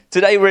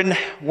Today we're in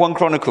 1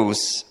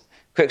 Chronicles.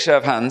 Quick show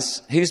of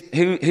hands. Who's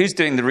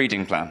doing the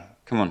reading plan?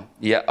 Come on.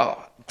 Yeah.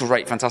 Oh,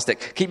 great.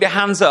 Fantastic. Keep your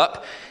hands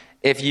up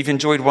if you've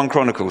enjoyed 1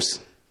 Chronicles.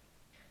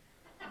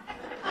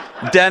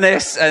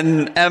 Dennis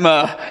and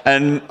Emma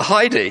and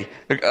Heidi.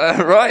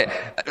 Right.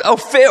 Oh,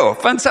 Phil.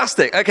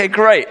 Fantastic. Okay,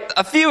 great.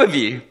 A few of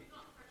you.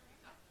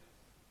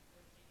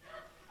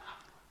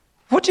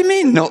 What do you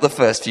mean, not the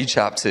first few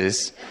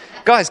chapters?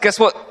 Guys, guess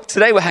what?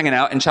 Today we're hanging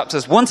out in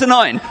chapters 1 to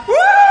 9. Woo!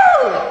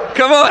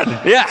 Come on.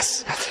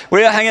 Yes.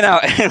 We are hanging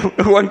out in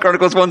 1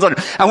 Chronicles 1 to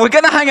 9. And we're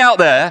going to hang out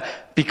there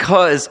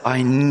because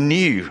I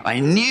knew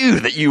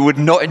that you would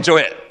not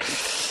enjoy it.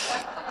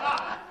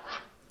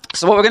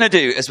 So what we're going to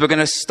do is we're going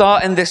to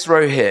start in this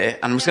row here,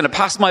 and I'm just going to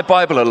pass my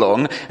Bible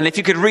along, and if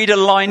you could read a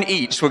line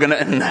each, we're going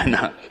to...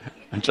 No.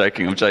 I'm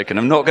joking.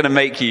 I'm not going to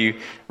make you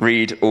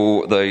read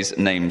all those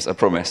names, I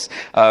promise.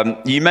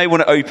 You may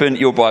want to open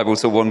your Bible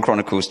to 1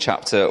 Chronicles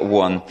chapter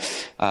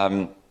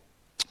 1.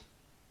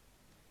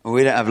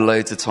 We don't have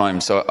loads of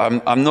time, so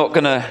I'm not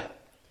going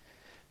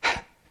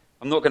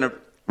to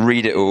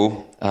read it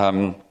all.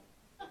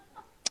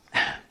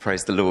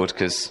 Praise the Lord,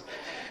 because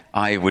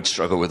I would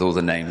struggle with all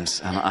the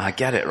names, and I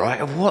get it, right?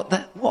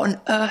 What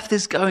on earth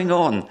is going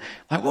on?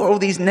 Like, what are all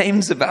these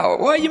names about?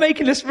 Why are you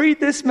making us read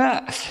this,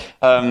 Matt?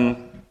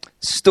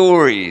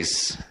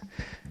 Stories.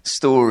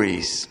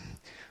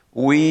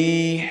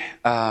 We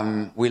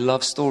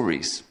love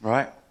stories,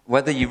 right?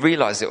 Whether you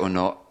realize it or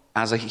not,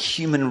 as a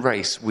human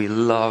race, we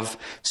love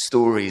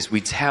stories.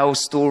 We tell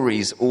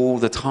stories all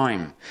the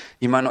time.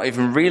 You might not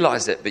even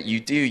realize it, but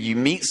you do. You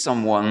meet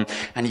someone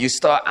and you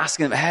start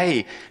asking them,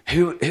 hey,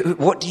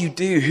 what do you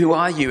do? Who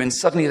are you? And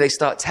suddenly they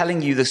start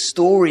telling you the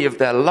story of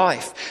their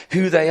life,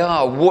 who they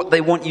are, what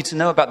they want you to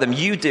know about them.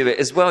 You do it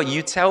as well.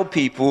 You tell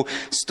people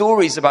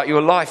stories about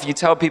your life. You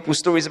tell people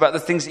stories about the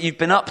things that you've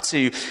been up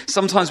to.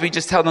 Sometimes we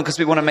just tell them because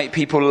we want to make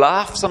people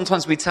laugh.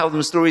 Sometimes we tell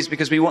them stories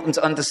because we want them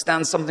to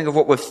understand something of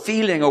what we're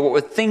feeling or what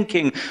we're thinking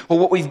or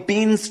what we've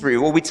been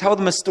through. Or we tell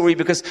them a story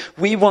because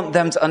we want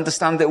them to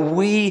understand that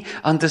we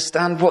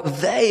understand what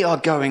they are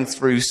going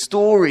through.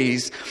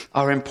 Stories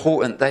are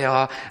important. They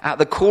are at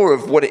the core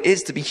of what it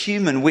is to be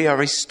human. We are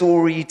a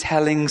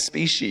storytelling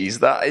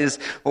species. That is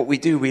what we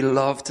do. We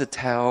love to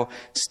tell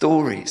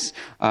stories.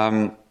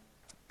 I'm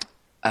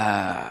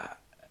a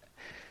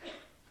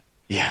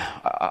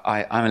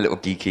little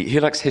geeky. Who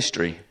likes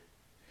history?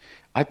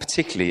 I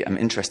particularly am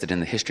interested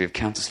in the history of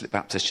Counterslip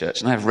Baptist Church,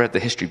 and I have read the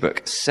history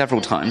book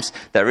several times.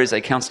 There is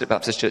a Counterslip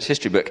Baptist Church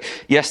history book.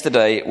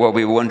 Yesterday, while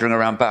we were wandering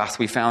around Bath,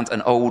 we found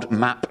an old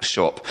map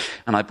shop,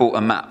 and I bought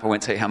a map. I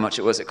won't tell you how much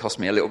it was. It cost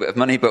me a little bit of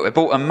money, but I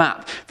bought a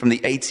map from the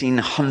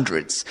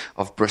 1800s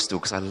of Bristol,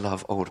 because I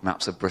love old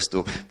maps of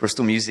Bristol.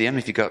 Bristol Museum,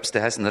 if you go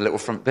upstairs in the little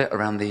front bit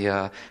around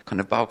the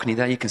kind of balcony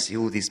there, you can see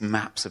all these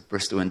maps of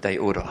Bristol in date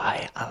order.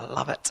 I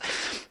love it.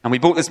 And we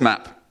bought this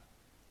map,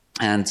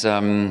 and...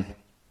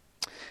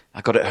 I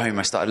got it home,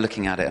 I started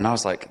looking at it, and I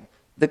was like,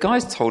 the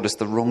guys told us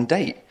the wrong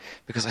date,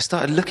 because I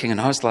started looking,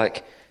 and I was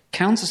like,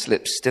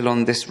 Counterslip's still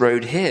on this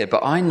road here,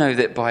 but I know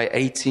that by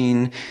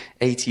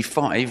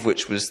 1885,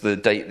 which was the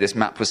date this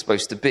map was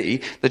supposed to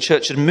be, the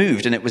church had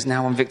moved, and it was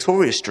now on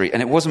Victoria Street,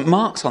 and it wasn't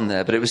marked on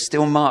there, but it was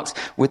still marked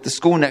with the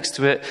school next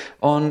to it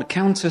on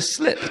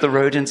Counterslip, the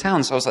road in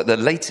town. So I was like, the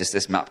latest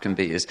this map can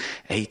be is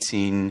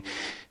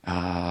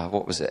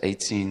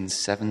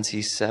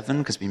 1877,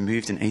 because we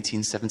moved in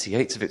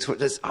 1878 to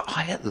Victoria.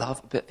 I love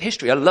a bit of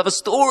history. I love a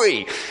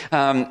story.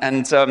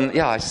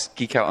 I just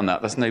geek out on that.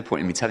 There's no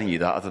point in me telling you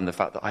that other than the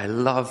fact that I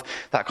love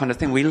that kind of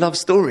thing. We love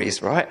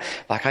stories, right?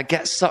 Like, I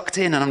get sucked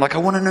in and I'm like, I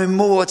want to know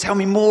more. Tell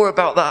me more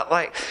about that.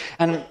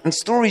 And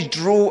stories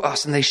draw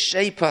us and they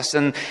shape us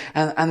and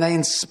they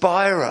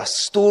inspire us.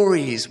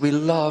 Stories. We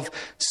love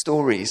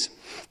stories.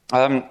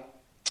 Have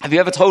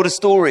you ever told a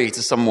story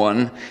to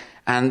someone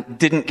and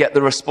didn't get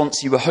the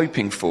response you were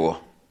hoping for?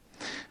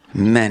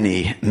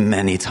 Many,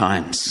 many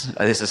times.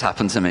 This has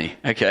happened to me,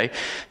 okay?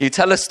 You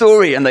tell a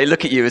story and they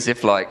look at you as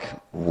if like,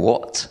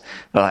 what?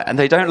 And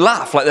they don't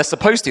laugh like they're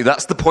supposed to.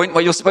 That's the point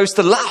where you're supposed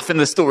to laugh in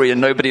the story and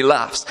nobody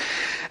laughs.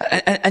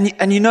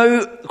 And you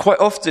know, quite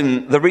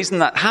often the reason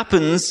that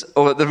happens,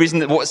 or the reason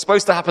that what's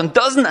supposed to happen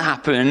doesn't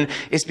happen,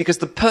 is because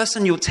the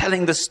person you're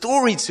telling the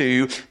story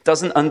to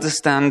doesn't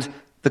understand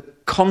the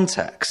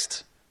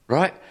context,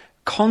 right?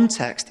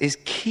 Context is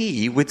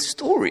key with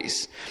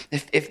stories.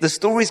 If the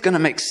story's going to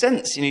make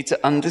sense, you need to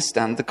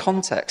understand the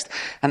context.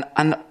 And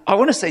I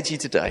want to say to you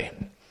today,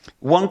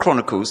 1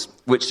 Chronicles,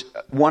 which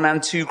 1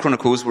 and 2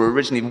 Chronicles were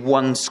originally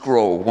one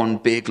scroll, one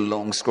big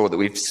long scroll that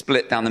we've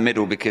split down the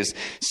middle because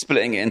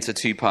splitting it into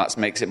 2 parts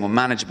makes it more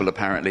manageable,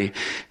 apparently.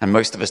 And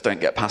most of us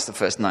don't get past the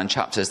first 9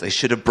 chapters. They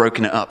should have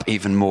broken it up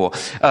even more.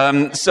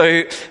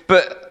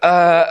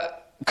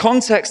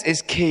 Context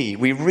is key.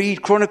 We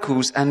read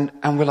Chronicles and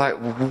we're like,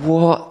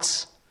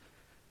 what?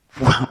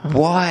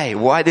 Why?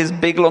 Why this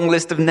big long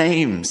list of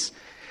names?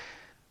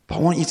 But I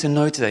want you to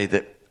know today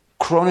that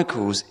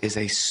Chronicles is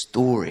a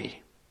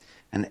story.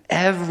 And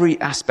every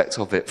aspect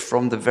of it,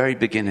 from the very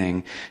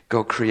beginning,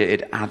 God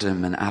created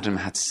Adam, and Adam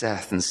had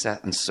Seth, and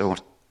so on.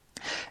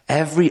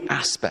 Every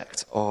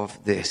aspect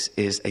of this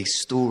is a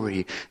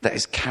story that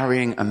is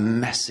carrying a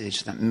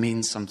message that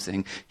means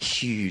something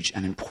huge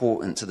and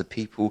important to the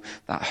people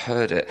that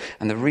heard it.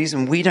 And the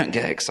reason we don't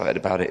get excited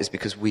about it is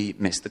because we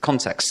miss the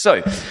context.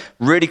 So,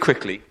 really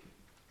quickly,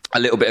 a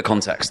little bit of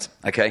context,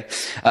 okay?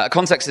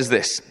 Context is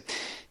this.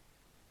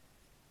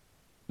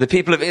 The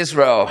people of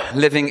Israel,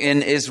 living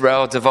in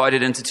Israel,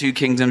 divided into two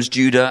kingdoms,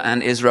 Judah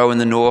and Israel in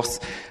the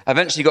north,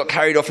 eventually got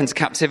carried off into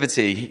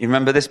captivity. You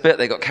remember this bit?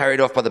 They got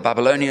carried off by the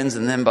Babylonians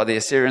and then by the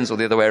Assyrians, or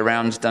the other way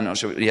around. Dan, not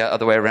sure. Yeah,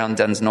 other way around.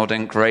 Dan's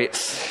nodding. Great.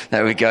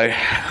 There we go.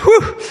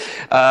 Whew.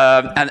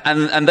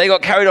 And they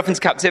got carried off into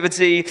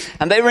captivity,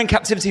 and they were in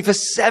captivity for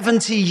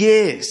 70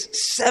 years.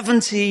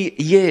 70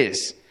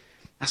 years.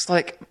 That's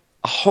like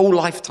a whole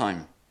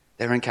lifetime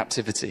they were in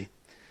captivity.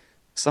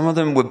 Some of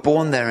them were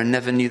born there and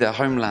never knew their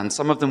homeland.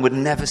 Some of them would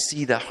never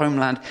see their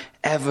homeland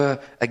ever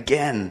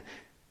again.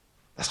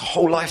 That's a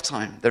whole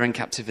lifetime they're in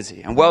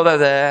captivity. And while they're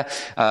there,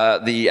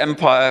 the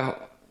empire,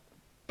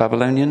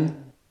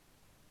 Babylonian,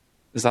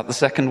 is that the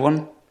second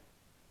one?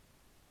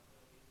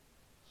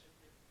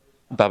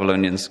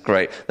 Babylonians,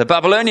 great. The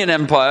Babylonian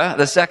Empire,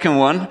 the second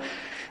one.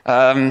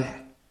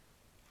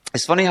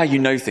 It's funny how you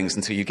know things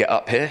until you get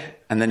up here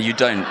and then you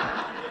don't,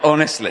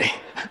 honestly.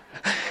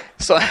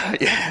 So,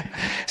 yeah.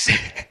 See,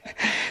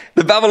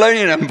 the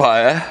Babylonian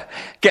Empire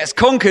gets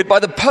conquered by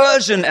the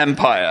Persian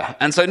Empire.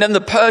 And so then the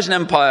Persian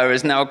Empire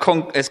is now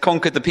has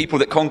conquered the people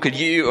that conquered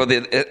you, or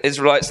the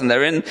Israelites, and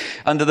they're in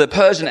under the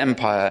Persian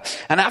Empire.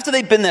 And after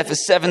they've been there for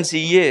 70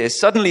 years,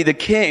 suddenly the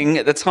king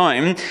at the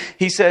time,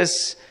 he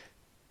says,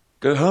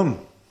 go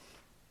home.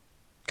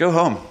 Go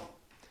home.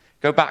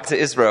 Go back to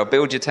Israel.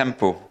 Build your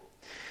temple.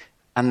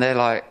 And they're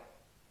like,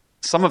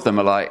 some of them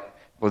are like,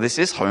 well, this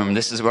is home.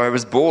 This is where I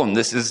was born.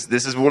 This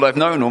is what I've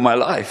known all my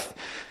life.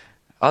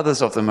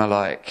 Others of them are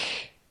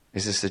like,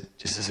 is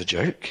this a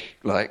joke?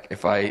 Like,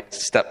 if I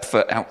step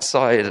foot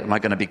outside, am I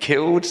going to be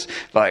killed?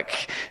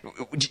 Like,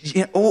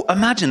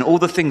 imagine all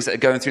the things that are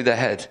going through their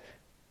head.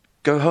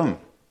 Go home.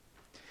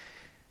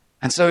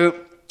 And so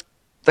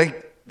they're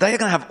going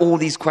to have all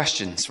these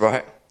questions,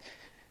 right?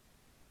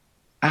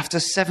 After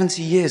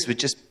 70 years with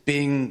just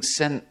being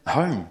sent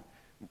home,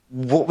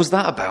 what was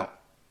that about?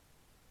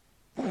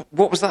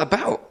 What was that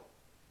about?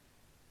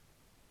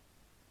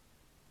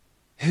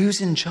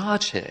 Who's in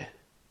charge here?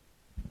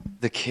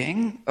 The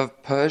king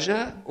of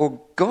Persia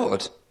or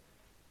God?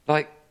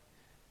 Like,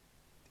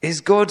 is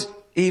God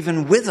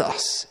even with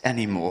us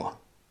anymore?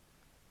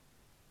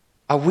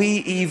 Are we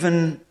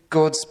even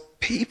God's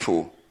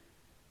people?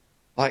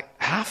 Like,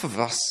 half of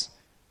us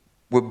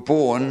were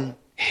born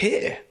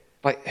here.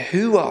 Like,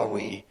 who are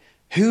we?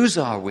 Whose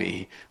are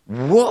we?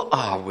 What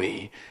are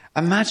we?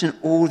 Imagine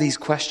all these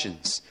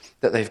questions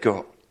that they've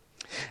got.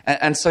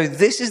 And so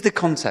this is the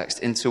context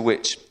into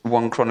which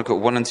 1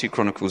 and 2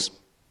 Chronicles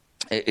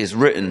is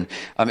written.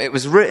 It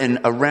was written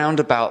around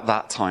about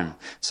that time.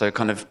 So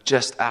kind of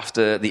just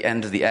after the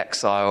end of the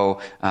exile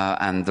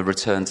and the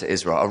return to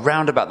Israel.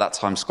 Around about that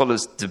time,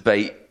 scholars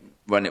debate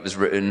when it was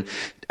written.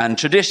 And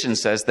tradition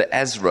says that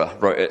Ezra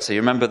wrote it. So you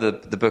remember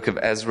the book of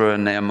Ezra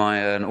and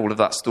Nehemiah and all of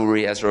that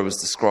story. Ezra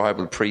was the scribe,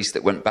 the priest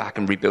that went back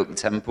and rebuilt the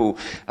temple.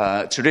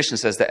 Tradition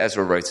says that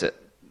Ezra wrote it.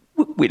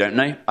 We don't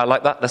know. I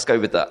like that. Let's go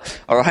with that.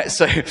 All right.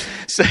 So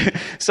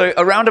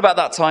around about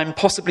that time,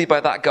 possibly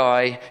by that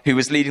guy who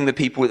was leading the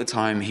people at the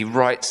time, he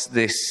writes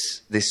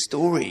this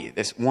story,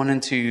 this 1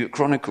 and 2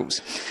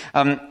 Chronicles.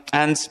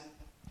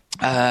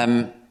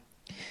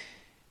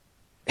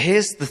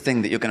 Here's the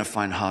thing that you're going to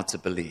find hard to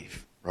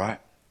believe, right?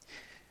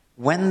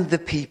 When the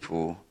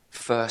people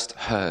first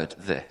heard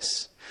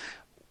this,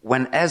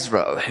 when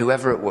Ezra, or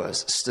whoever it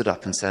was, stood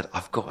up and said,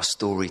 I've got a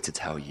story to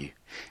tell you.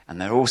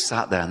 And they're all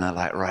sat there and they're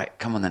like, right,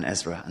 come on then,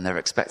 Ezra. And they're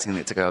expecting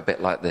it to go a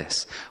bit like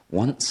this.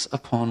 Once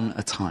upon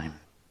a time.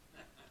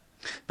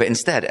 But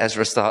instead,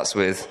 Ezra starts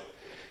with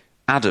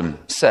Adam,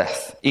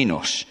 Seth,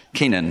 Enosh,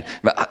 Kenan.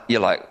 But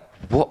you're like,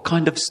 what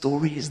kind of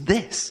story is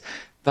this?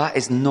 That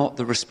is not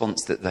the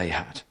response that they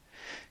had.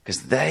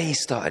 Because they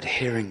started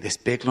hearing this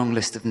big long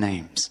list of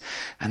names.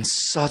 And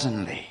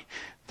suddenly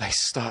they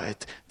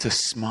started to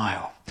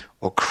smile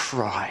or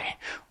cry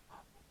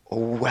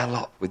or well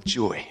up with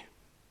joy.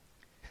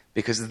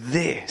 Because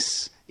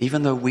this,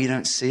 even though we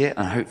don't see it,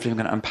 and hopefully I'm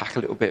going to unpack a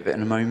little bit of it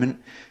in a moment,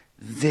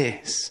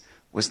 this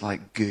was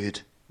like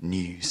good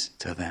news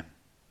to them.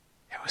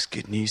 It was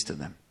good news to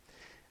them.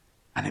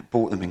 And it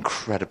brought them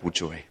incredible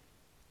joy.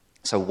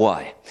 So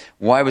why?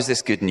 Why was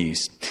this good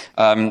news?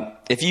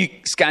 If you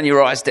scan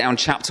your eyes down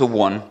chapter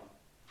 1,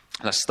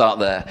 let's start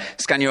there.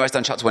 Scan your eyes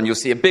down chapter 1. You'll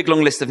see a big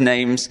long list of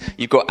names.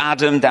 You've got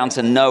Adam down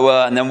to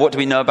Noah. And then what do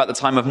we know about the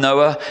time of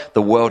Noah?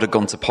 The world had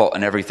gone to pot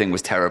and everything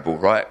was terrible,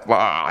 right?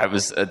 Wow, it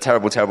was a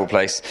terrible, terrible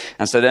place.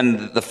 And so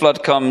then the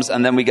flood comes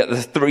and then we get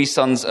the 3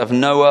 sons of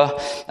Noah.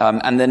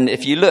 And then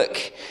if you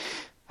look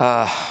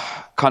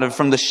kind of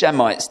from the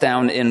Shemites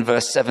down in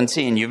verse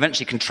 17, you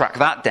eventually can track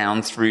that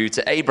down through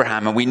to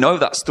Abraham. And we know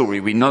that story.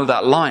 We know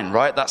that line,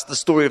 right? That's the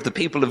story of the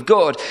people of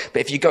God. But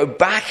if you go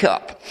back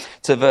up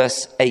to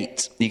verse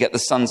 8, you get the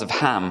sons of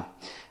Ham.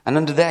 And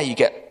under there, you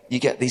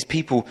get these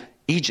people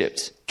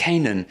Egypt,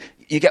 Canaan.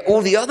 You get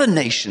all the other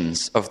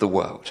nations of the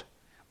world.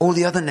 All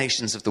the other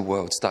nations of the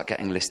world start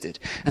getting listed.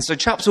 And so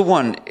chapter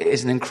 1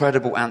 is an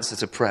incredible answer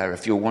to prayer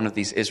if you're one of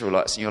these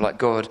Israelites and you're like,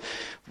 God,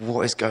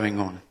 what is going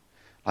on?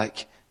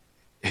 Like,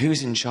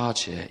 who's in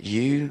charge here?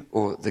 You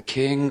or the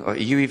king? Or are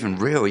you even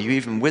real? Are you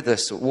even with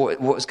us? Or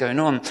what is going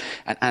on?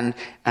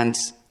 And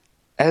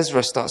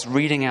Ezra starts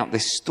reading out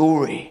this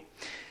story.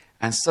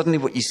 And suddenly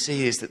what you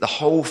see is that the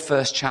whole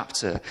first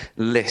chapter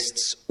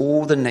lists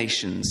all the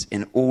nations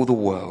in all the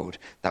world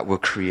that were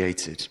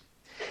created.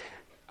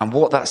 And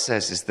what that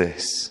says is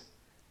this: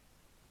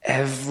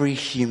 every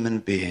human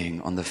being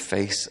on the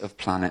face of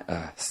planet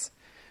Earth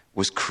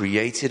was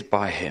created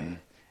by him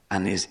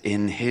and is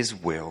in his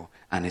will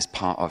and is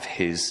part of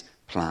his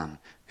plan.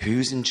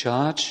 Who's in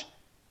charge?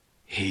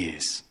 He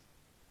is.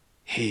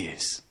 He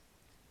is.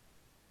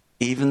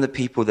 Even the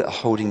people that are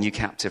holding you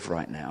captive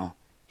right now,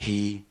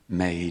 he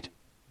made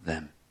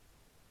them.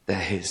 They're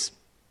his.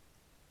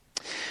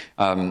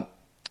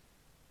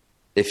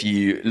 If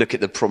you look at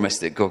the promise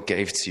that God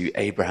gave to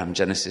Abraham,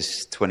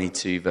 Genesis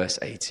 22, verse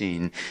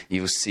 18,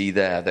 you will see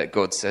there that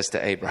God says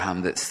to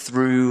Abraham that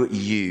through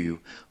you,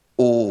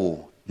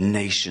 all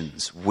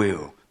nations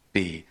will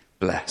be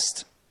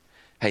blessed.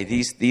 Hey,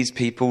 these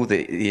people,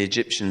 the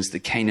Egyptians, the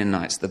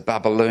Canaanites, the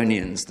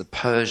Babylonians, the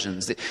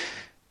Persians,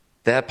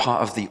 they're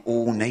part of the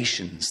all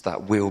nations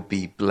that will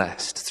be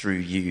blessed through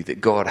you,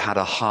 that God had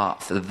a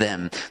heart for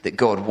them, that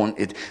God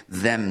wanted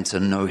them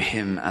to know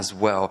him as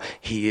well.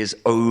 He is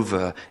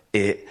over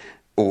it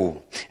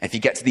all. If you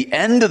get to the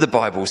end of the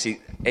Bible,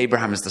 see,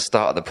 Abraham is the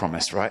start of the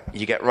promise, right?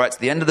 You get right to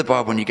the end of the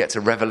Bible and you get to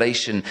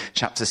Revelation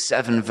chapter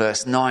 7,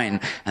 verse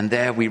 9. And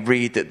there we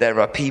read that there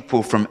are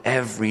people from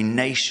every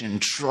nation,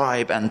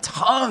 tribe, and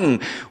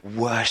tongue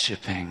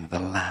worshipping the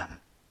Lamb.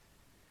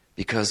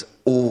 Because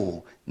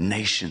all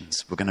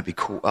nations were going to be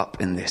caught up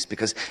in this,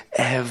 because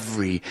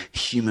every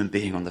human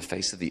being on the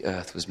face of the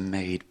earth was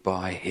made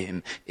by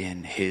him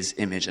in his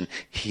image, and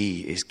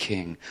he is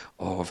king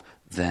of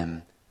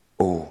them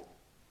all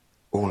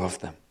of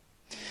them.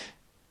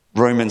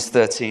 Romans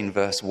 13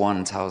 verse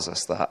 1 tells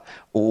us that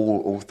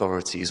all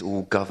authorities,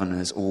 all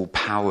governors, all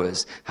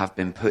powers have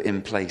been put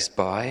in place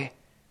by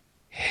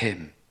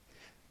him.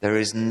 There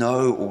is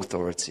no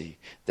authority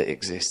that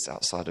exists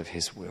outside of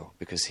his will,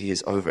 because he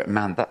is over it.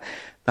 Man,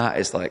 that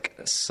is like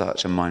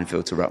such a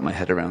minefield to wrap my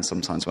head around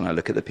sometimes when I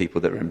look at the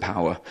people that are in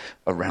power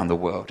around the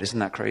world. Isn't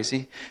that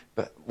crazy?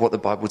 But what the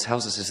Bible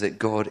tells us is that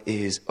God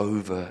is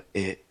over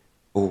it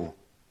all.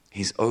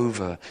 He's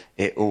over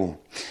it all.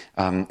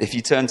 If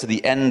you turn to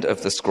the end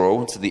of the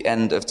scroll, to the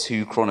end of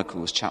 2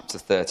 Chronicles, chapter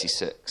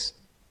 36.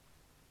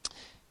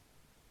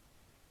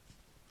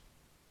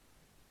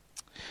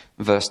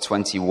 Verse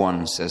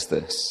 21 says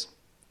this.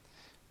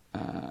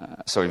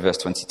 Verse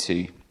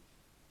 22.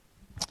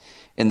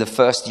 In the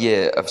first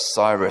year of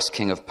Cyrus,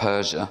 king of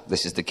Persia,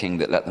 this is the king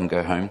that let them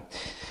go home.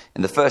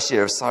 In the first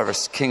year of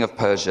Cyrus, king of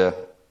Persia,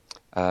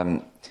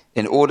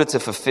 in order to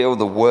fulfill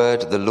the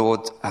word the Lord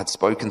had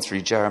spoken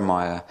through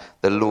Jeremiah,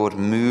 the Lord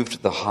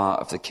moved the heart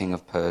of the king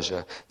of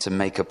Persia to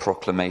make a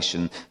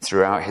proclamation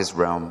throughout his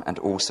realm and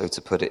also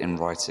to put it in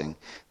writing.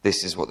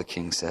 This is what the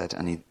king said.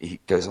 And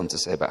he goes on to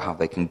say about how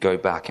they can go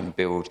back and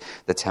build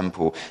the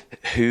temple.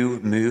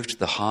 Who moved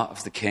the heart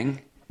of the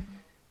king?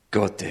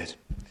 God did.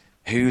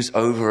 Who's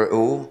over it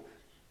all?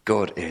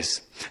 God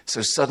is.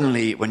 So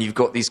suddenly, when you've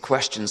got these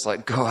questions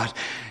like, God,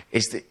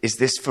 is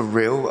this for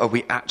real? Are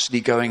we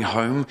actually going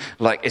home?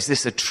 Like, is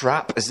this a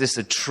trap? Is this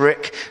a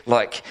trick?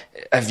 Like,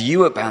 have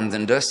you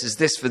abandoned us? Is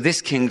this for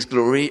this king's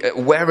glory?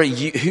 Where are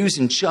you? Who's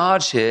in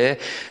charge here?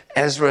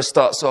 Ezra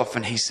starts off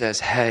and he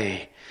says,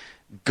 hey,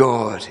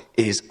 God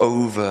is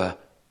over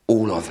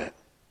all of it.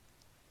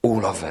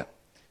 All of it.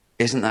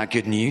 Isn't that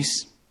good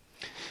news?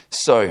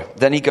 So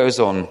then he goes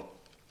on.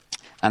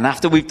 And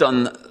after we've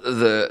done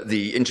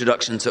the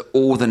introduction to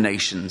all the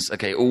nations,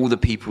 okay, all the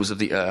peoples of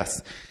the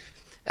earth,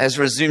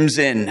 Ezra zooms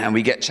in and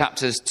we get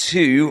chapters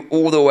 2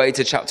 all the way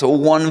to chapter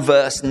 1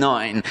 verse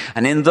 9.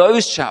 And in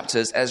those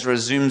chapters, Ezra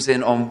zooms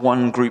in on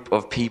one group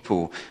of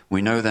people.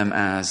 We know them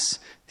as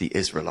the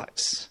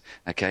Israelites,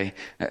 okay,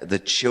 the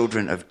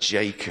children of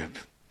Jacob.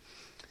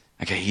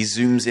 Okay, he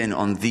zooms in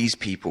on these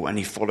people and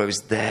he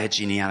follows their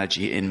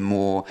genealogy in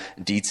more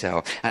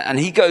detail. And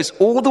he goes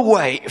all the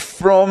way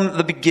from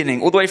the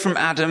beginning, all the way from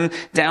Adam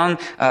down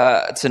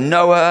to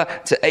Noah,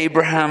 to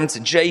Abraham, to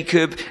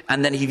Jacob.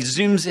 And then he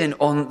zooms in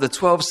on the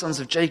 12 sons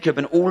of Jacob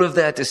and all of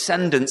their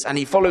descendants. And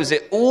he follows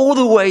it all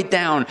the way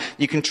down.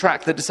 You can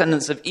track the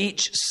descendants of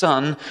each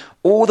son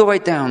all the way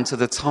down to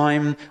the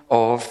time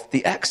of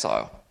the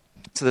exile.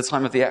 To the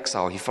time of the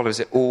exile. He follows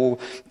it all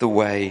the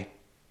way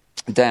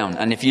down.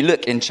 And if you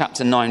look in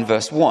chapter 9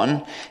 verse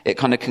 1, it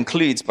kind of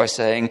concludes by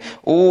saying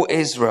all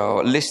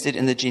Israel listed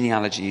in the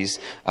genealogies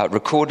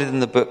recorded in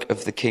the book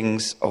of the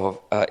kings of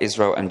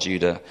Israel and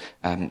Judah,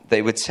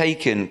 they were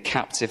taken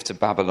captive to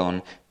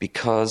Babylon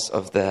because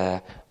of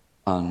their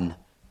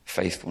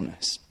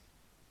unfaithfulness.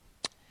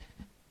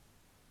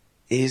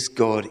 Is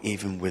God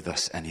even with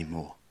us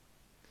anymore?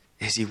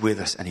 Is he with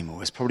us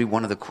anymore? It's probably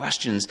one of the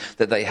questions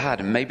that they had.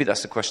 And maybe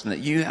that's a question that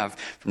you have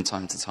from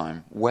time to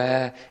time.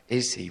 Where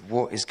is he?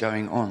 What is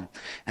going on?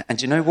 And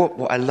do you know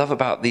what I love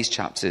about these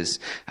chapters?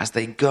 As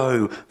they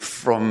go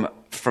from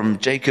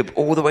Jacob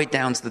all the way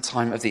down to the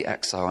time of the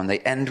exile, and they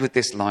end with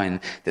this line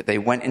that they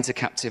went into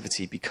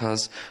captivity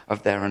because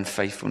of their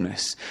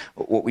unfaithfulness.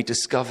 What we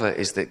discover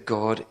is that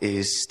God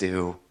is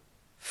still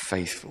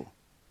faithful.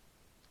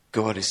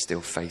 God is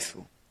still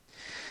faithful.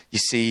 You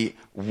see,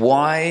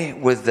 why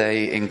were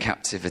they in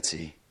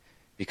captivity?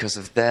 Because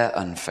of their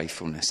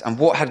unfaithfulness. And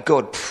what had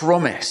God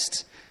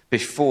promised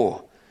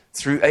before?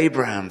 Through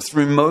Abraham,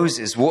 through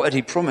Moses, what had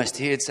he promised?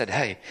 He had said,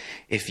 hey,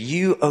 if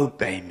you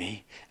obey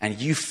me and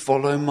you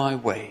follow my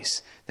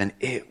ways, then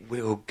it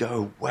will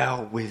go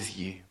well with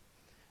you.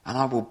 And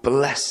I will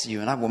bless you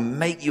and I will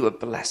make you a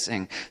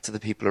blessing to the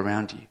people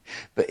around you.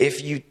 But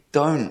if you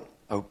don't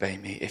obey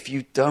me, if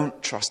you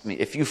don't trust me,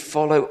 if you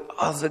follow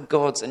other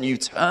gods and you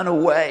turn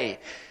away,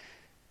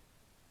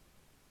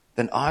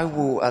 then I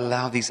will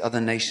allow these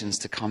other nations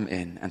to come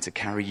in and to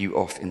carry you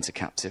off into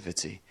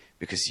captivity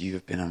because you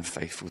have been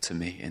unfaithful to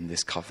me in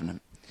this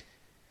covenant.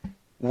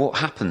 What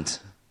happened?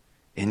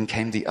 In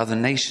came the other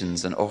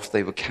nations and off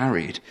they were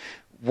carried.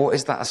 What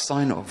is that a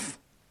sign of?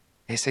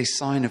 It's a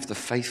sign of the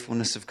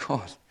faithfulness of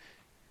God.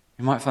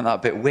 You might find that a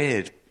bit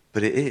weird,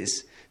 but it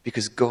is.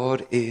 Because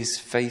God is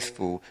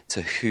faithful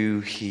to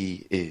who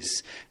he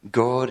is.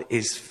 God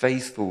is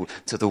faithful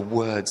to the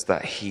words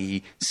that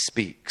he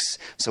speaks.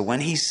 So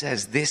when he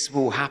says, this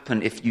will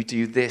happen if you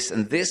do this,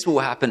 and this will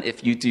happen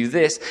if you do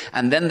this,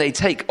 and then they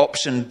take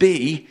option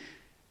B,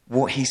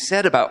 what he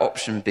said about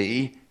option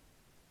B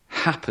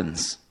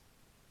happens.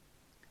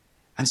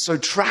 And so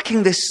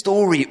tracking this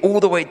story all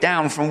the way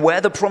down from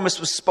where the promise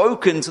was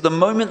spoken to the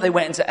moment they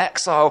went into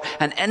exile,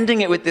 and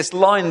ending it with this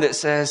line that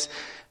says,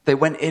 they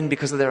went in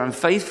because of their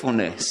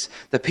unfaithfulness.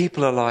 The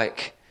people are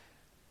like,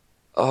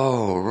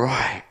 oh,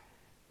 right.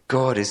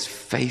 God is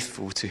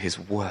faithful to his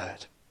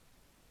word.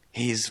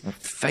 He is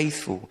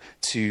faithful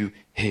to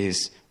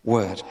his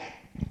word.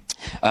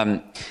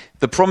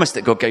 The promise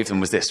that God gave them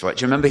was this, right?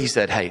 Do you remember he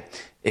said, hey,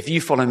 if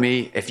you follow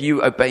me, if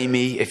you obey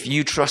me, if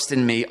you trust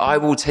in me, I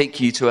will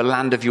take you to a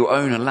land of your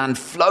own, a land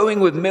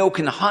flowing with milk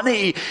and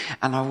honey,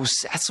 and I will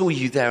settle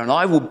you there, and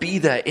I will be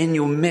there in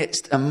your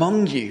midst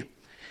among you.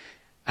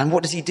 And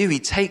what does he do? He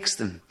takes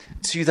them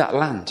to that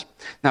land.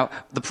 Now,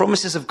 the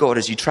promises of God,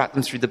 as you track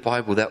them through the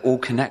Bible, they're all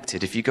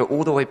connected. If you go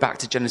all the way back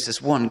to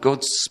Genesis 1,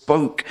 God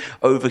spoke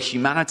over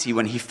humanity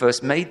when he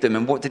first made them.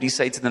 And what did he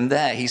say to them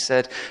there? He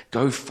said,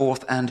 go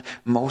forth and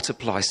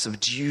multiply,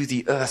 subdue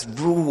the earth,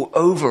 rule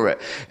over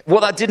it.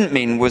 What that didn't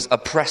mean was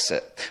oppress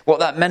it. What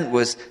that meant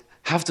was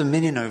have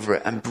dominion over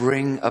it and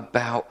bring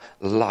about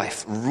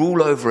life.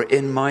 Rule over it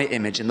in my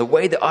image. In the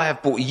way that I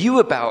have brought you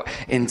about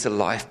into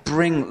life,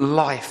 bring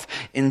life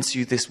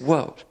into this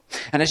world.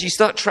 And as you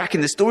start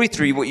tracking the story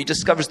through, what you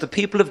discover is the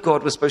people of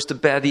God were supposed to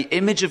bear the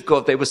image of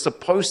God. They were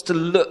supposed to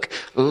look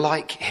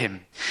like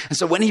him. And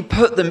so when he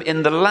put them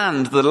in the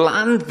land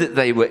that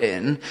they were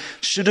in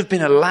should have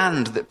been a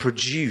land that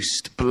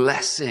produced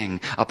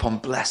blessing upon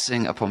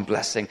blessing upon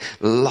blessing,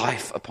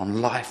 life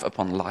upon life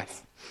upon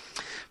life.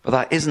 But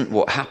that isn't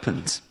what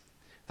happened.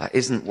 That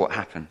isn't what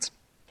happened.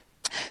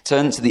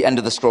 Turn to the end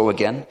of the scroll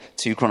again,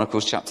 2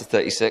 Chronicles chapter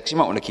 36. You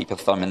might want to keep a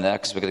thumb in there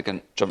because we're going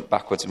to jump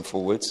backwards and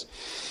forwards.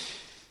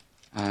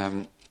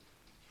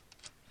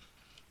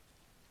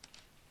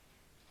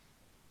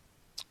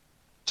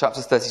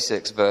 Chapter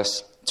 36,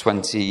 verse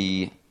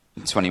 20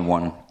 and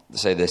 21. They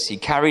say this: he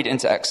carried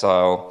into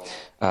exile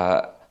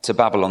to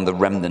Babylon the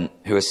remnant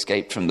who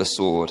escaped from the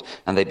sword,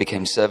 and they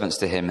became servants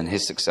to him and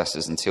his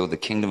successors until the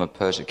kingdom of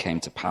Persia came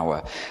to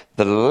power.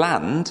 The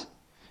land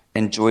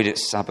enjoyed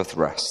its Sabbath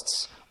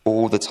rests.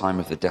 All the time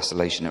of the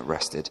desolation it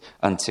rested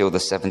until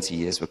the 70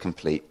 years were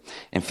complete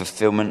in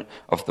fulfillment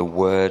of the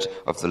word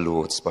of the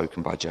Lord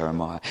spoken by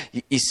Jeremiah.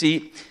 You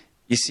see,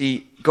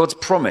 God's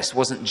promise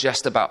wasn't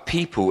just about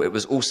people, it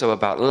was also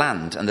about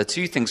land. And the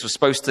two things were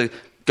supposed to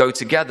go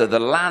together. The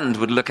land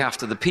would look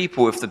after the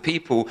people if the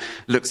people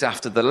looked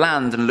after the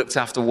land and looked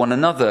after one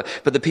another.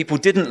 But the people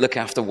didn't look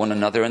after one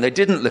another, and they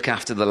didn't look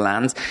after the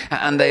land,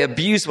 and they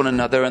abused one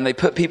another, and they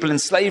put people in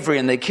slavery,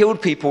 and they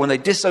killed people, and they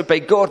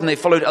disobeyed God, and they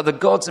followed other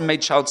gods and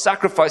made child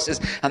sacrifices,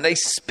 and they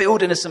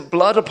spilled innocent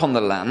blood upon the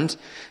land.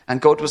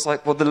 And God was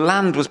like, well, the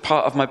land was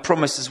part of my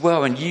promise as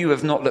well, and you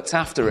have not looked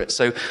after it.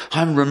 So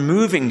I'm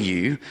removing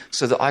you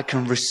so that I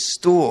can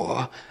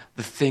restore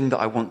the thing that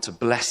I want to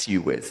bless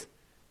you with,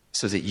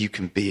 so that you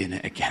can be in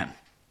it again.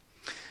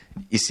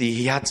 You see,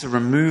 he had to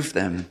remove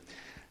them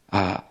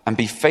and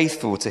be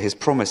faithful to his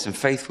promise and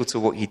faithful to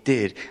what he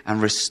did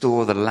and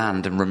restore the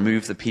land and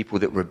remove the people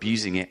that were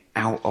abusing it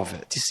out of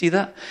it. Do you see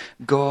that?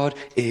 God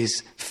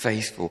is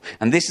faithful.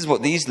 And this is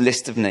what these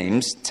list of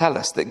names tell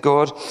us, that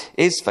God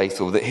is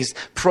faithful, that his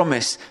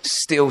promise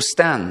still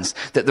stands,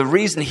 that the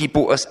reason he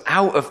brought us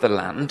out of the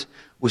land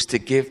was to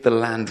give the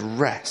land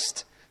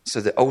rest, so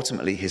that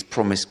ultimately his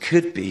promise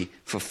could be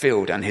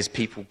fulfilled and his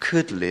people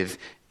could live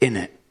in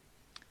it.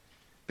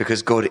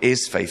 Because God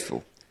is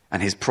faithful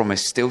and his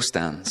promise still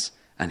stands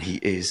and he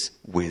is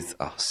with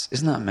us.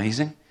 Isn't that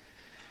amazing?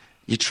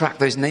 You track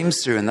those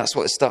names through, and that's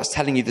what it starts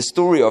telling you the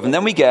story of. And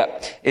then we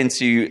get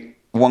into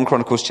 1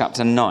 Chronicles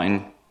chapter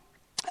 9.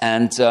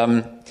 And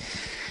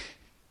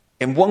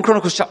in 1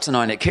 Chronicles chapter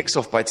 9, it kicks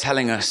off by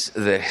telling us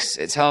this.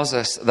 It tells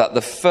us that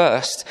the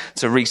first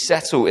to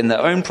resettle in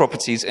their own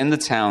properties in the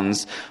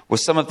towns were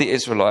some of the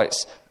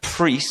Israelites,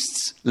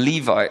 priests,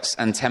 Levites,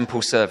 and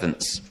temple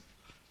servants.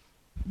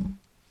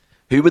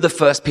 Who were the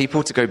first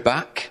people to go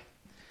back?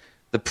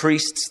 The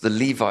priests, the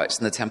Levites,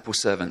 and the temple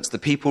servants, the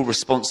people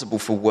responsible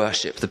for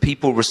worship, the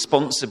people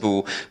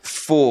responsible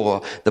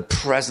for the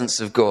presence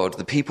of God,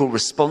 the people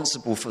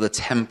responsible for the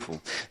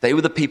temple. They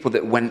were the people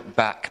that went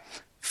back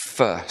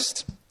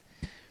first.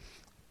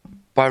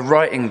 By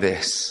writing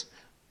this,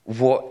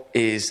 what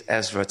is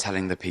Ezra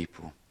telling the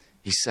people?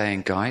 He's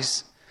saying,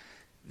 guys,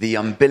 the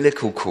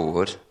umbilical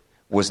cord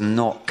was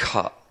not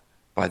cut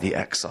by the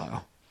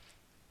exile.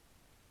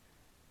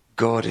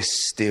 God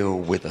is still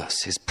with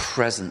us. His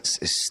presence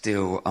is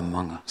still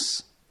among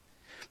us.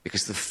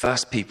 Because the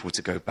first people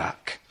to go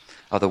back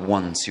are the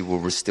ones who will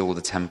restore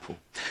the temple.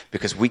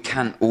 Because we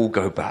can't all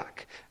go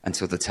back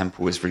until the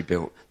temple is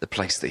rebuilt, the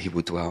place that he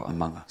will dwell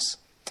among us.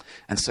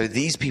 And so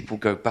these people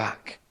go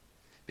back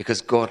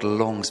because God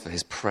longs for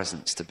his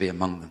presence to be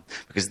among them.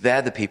 Because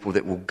they're the people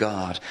that will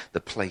guard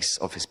the place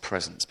of his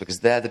presence.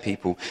 Because they're the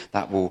people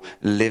that will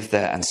live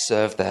there and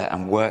serve there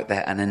and work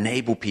there and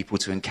enable people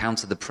to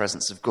encounter the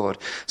presence of God.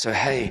 So,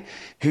 hey,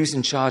 who's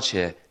in charge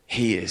here?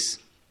 He is.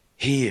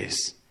 He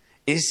is.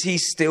 Is he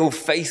still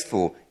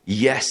faithful?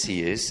 Yes,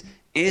 he is.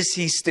 Is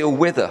he still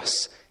with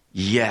us?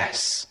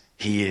 Yes,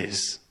 he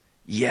is.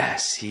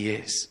 Yes, he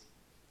is.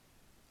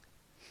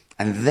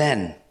 And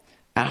then,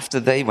 after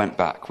they went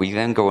back, we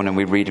then go on and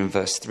we read in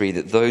verse 3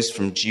 that those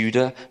from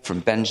Judah, from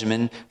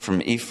Benjamin,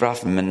 from Ephraim,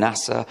 from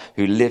Manasseh,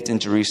 who lived in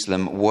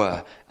Jerusalem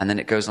were. And then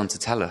it goes on to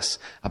tell us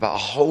about a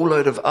whole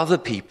load of other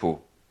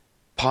people,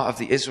 part of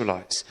the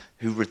Israelites,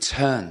 who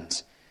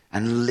returned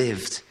and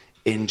lived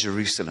in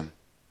Jerusalem.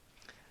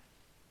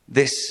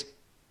 This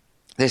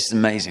is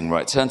amazing,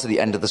 right? Turn to the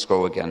end of the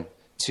scroll again.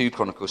 2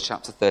 Chronicles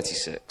chapter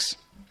 36.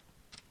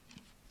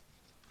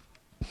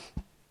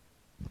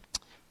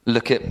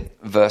 Look at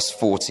verse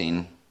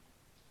 14.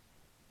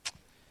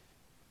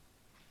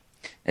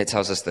 It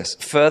tells us this.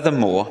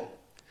 Furthermore,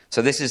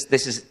 so this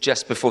is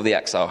just before the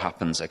exile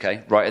happens,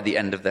 okay? Right at the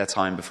end of their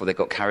time before they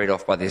got carried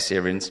off by the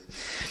Assyrians.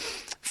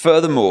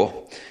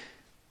 Furthermore,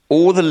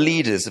 all the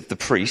leaders of the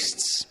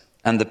priests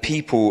and the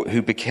people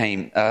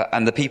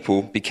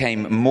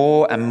became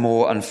more and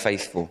more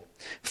unfaithful,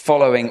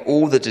 following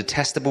all the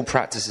detestable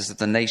practices of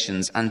the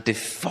nations and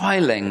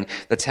defiling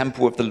the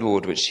temple of the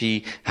Lord, which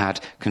he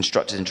had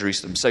constructed in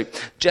Jerusalem. So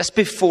just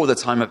before the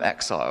time of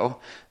exile,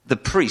 the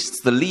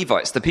priests, the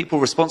Levites, the people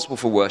responsible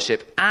for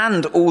worship,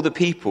 and all the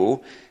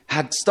people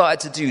had started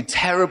to do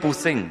terrible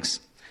things.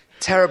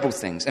 Terrible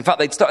things. In fact,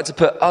 they'd started to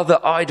put other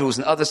idols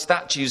and other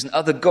statues and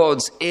other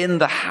gods in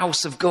the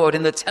house of God,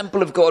 in the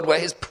temple of God where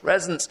his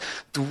presence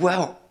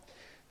dwelt.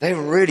 They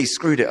really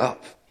screwed it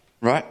up,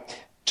 right?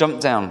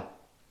 Jump down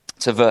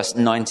to verse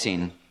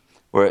 19,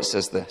 where it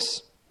says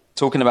this.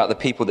 Talking about the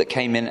people that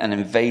came in and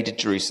invaded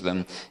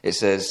Jerusalem, it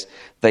says,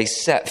 they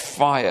set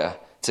fire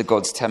to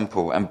God's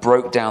temple and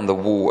broke down the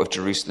wall of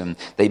Jerusalem.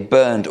 They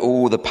burned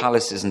all the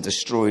palaces and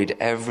destroyed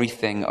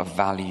everything of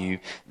value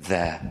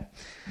there.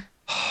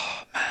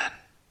 Oh, man.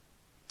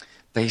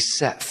 They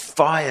set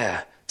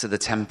fire to the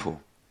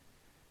temple.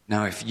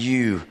 Now, if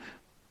you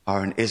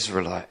are an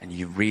Israelite and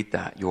you read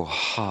that, your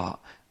heart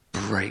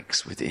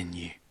breaks within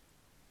you.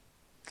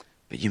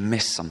 But you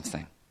miss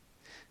something.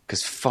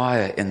 Because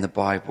fire in the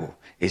Bible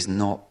is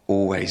not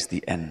always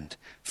the end.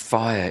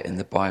 Fire in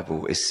the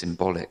Bible is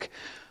symbolic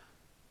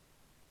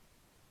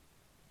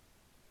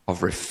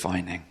of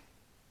refining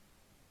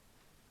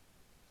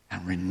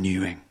and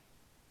renewing.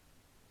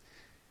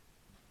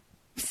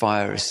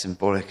 Fire is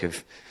symbolic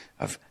of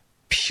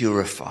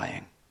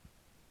purifying.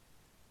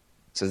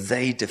 So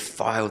they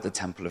defiled the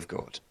temple of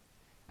God.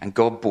 And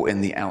God brought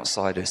in the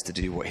outsiders to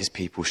do what his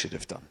people should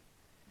have done.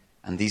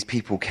 And these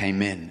people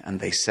came in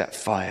and they set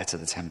fire to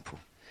the temple.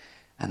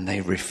 And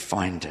they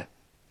refined it.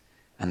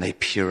 And they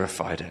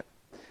purified it.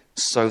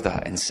 So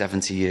that in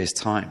 70 years'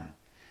 time,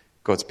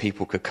 God's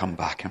people could come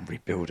back and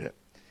rebuild it.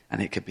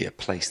 And it could be a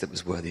place that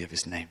was worthy of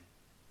his name.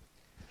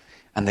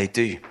 And they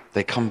do.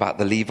 They come back.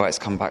 The Levites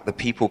come back. The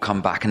people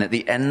come back. And at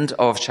the end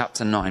of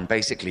chapter 9,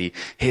 basically,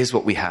 here's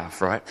what we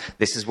have, right?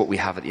 This is what we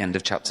have at the end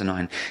of chapter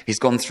 9. He's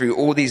gone through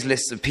all these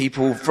lists of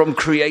people from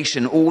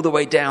creation all the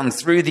way down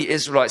through the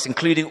Israelites,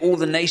 including all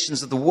the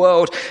nations of the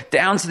world,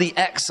 down to the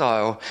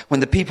exile when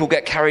the people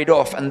get carried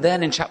off. And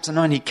then in chapter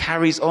 9, he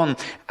carries on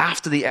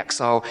after the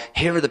exile.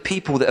 Here are the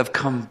people that have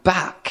come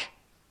back.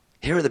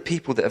 Here are the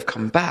people that have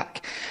come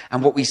back.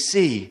 And what we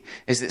see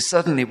is that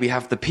suddenly we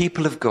have the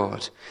people of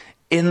God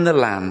in the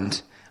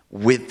land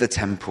with the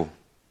temple.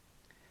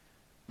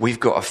 We've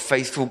got a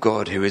faithful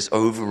God who is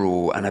over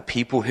all and a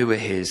people who are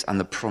his and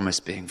the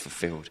promise being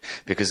fulfilled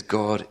because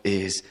God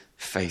is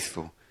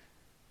faithful.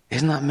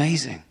 Isn't that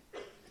amazing?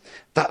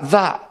 That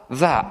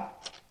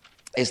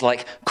is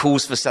like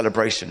calls for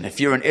celebration. If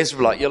you're an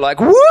Israelite, you're like,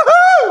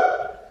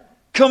 woohoo!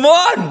 Come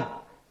on!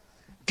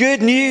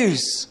 Good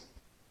news.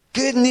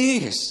 Good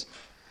news.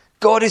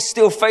 God is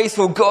still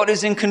faithful. God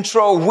is in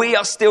control. We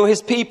are still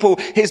his people.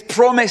 His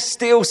promise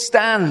still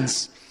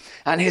stands.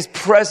 And his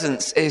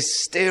presence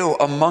is still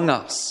among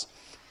us.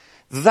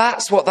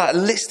 That's what that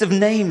list of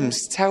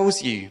names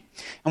tells you.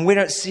 And we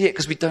don't see it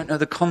because we don't know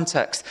the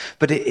context.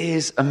 But it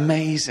is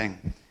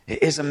amazing.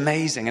 It is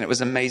amazing. And it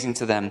was amazing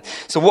to them.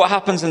 So what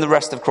happens in the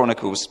rest of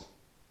Chronicles?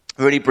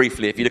 Really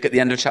briefly, if you look at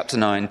the end of chapter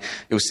 9,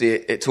 you'll see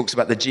it talks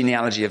about the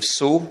genealogy of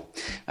Saul,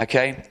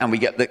 okay? And we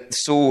get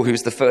Saul,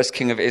 who's the first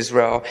king of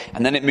Israel,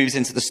 and then it moves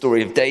into the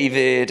story of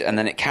David, and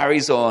then it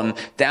carries on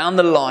down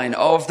the line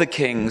of the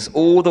kings,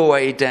 all the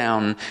way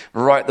down,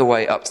 right the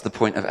way up to the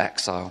point of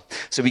exile.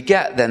 So we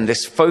get then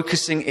this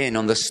focusing in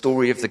on the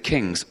story of the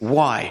kings.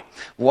 Why?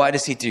 Why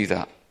does he do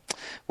that?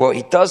 Well,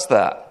 he does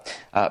that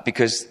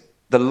because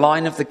the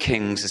line of the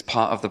kings is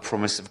part of the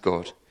promise of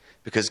God.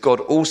 Because God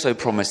also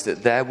promised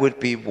that there would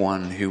be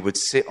one who would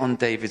sit on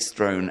David's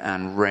throne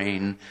and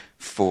reign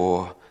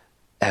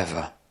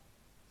forever.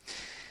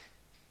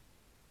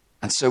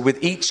 And so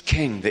with each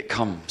king that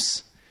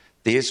comes,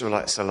 the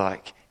Israelites are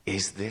like,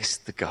 is this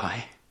the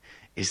guy?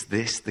 Is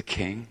this the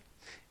king?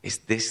 Is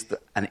this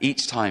the... And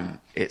each time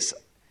it's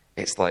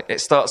like,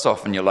 it starts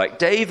off and you're like,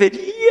 David,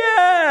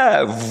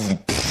 yeah!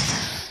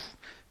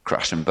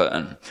 Crash and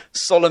burn.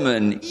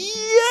 Solomon,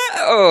 yeah!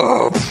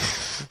 Oh!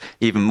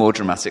 Even more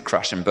dramatic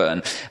crash and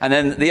burn. And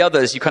then the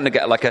others, you kind of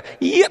get like a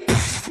yep,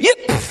 yep.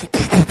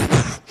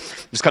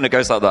 Just kind of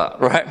goes like that,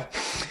 right?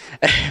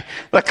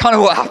 That's kind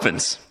of what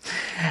happens.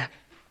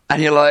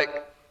 And you're like,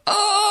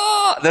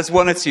 there's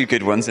one or two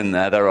good ones in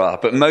there are,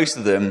 but most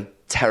of them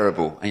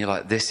terrible. And you're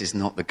like, this is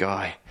not the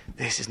guy.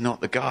 This is not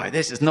the guy.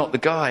 This is not the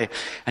guy.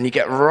 And you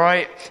get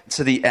right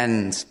to the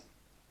end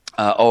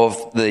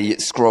of the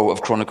scroll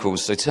of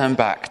Chronicles. So turn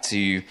back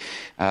to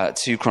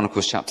 2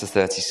 Chronicles chapter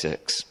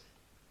 36.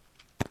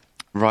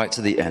 Right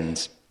to the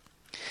end.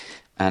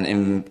 And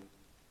in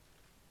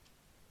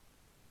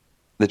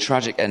the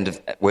tragic end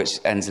of which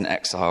ends in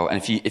exile. And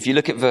if you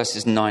look at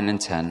verses 9 and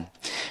 10,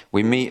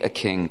 we meet a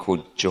king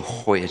called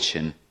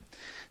Jehoiachin.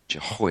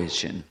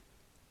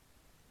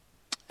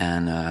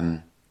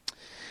 And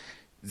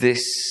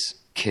this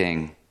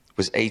king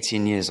was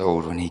 18 years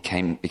old when he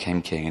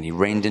became king, and he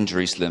reigned in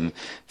Jerusalem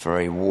for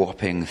a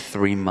whopping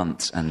 3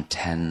 months and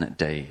 10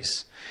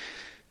 days.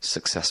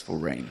 Successful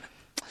reign.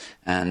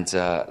 And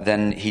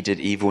then he did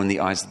evil in the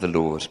eyes of the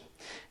Lord.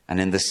 And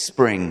in the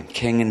spring,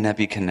 King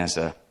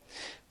Nebuchadnezzar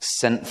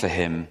sent for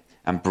him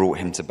and brought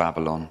him to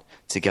Babylon,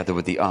 together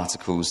with the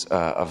articles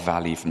of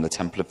value from the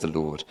temple of the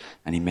Lord.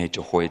 And he made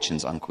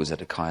Jehoiachin's uncle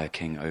Zedekiah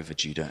king over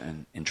Judah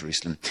and in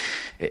Jerusalem.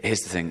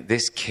 Here's the thing.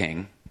 This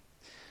king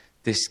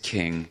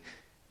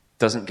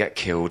doesn't get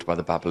killed by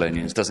the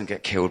Babylonians, doesn't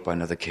get killed by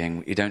another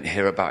king. You don't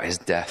hear about his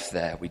death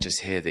there. We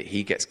just hear that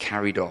he gets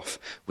carried off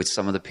with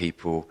some of the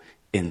people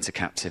into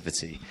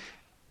captivity.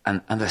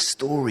 And the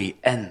story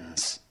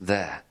ends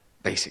there,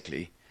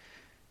 basically.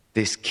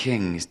 This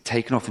king is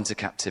taken off into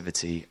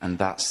captivity, and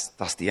that's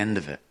the end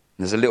of it.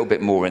 And there's a little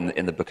bit more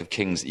in the book of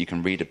Kings that you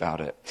can read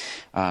about it.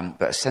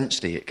 But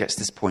essentially, it gets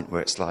to this point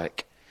where it's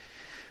like,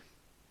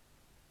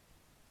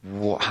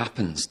 what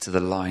happens to the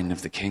line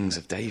of the kings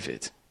of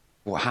David?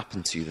 What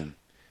happened to them?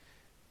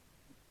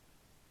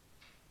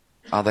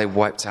 Are they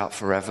wiped out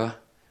forever?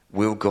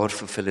 Will God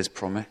fulfill his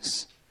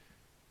promise?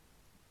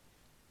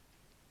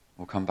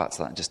 We'll come back to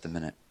that in just a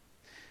minute.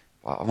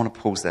 But I want to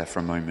pause there for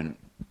a moment.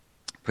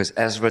 Because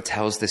Ezra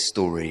tells this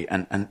story,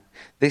 and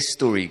this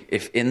story,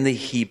 if in the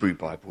Hebrew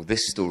Bible,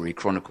 this story,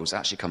 Chronicles,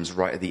 actually comes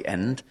right at the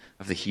end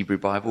of the Hebrew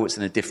Bible. It's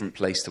in a different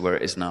place to where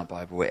it is in our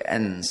Bible. It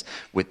ends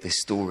with this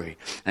story.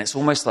 And it's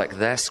almost like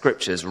their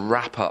scriptures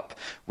wrap up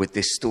with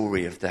this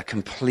story of their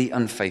complete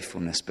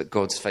unfaithfulness, but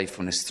God's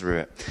faithfulness through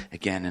it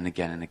again and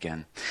again and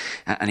again.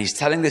 And he's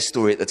telling this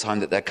story at the time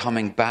that they're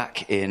coming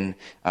back in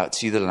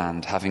to the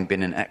land, having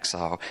been in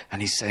exile.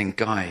 And he's saying,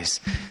 guys,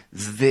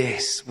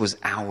 this was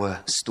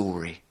our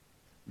story.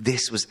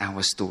 This was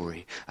our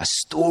story, a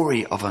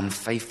story of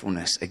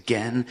unfaithfulness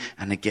again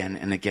and again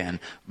and again,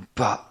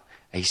 but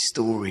a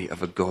story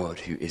of a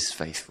God who is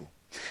faithful.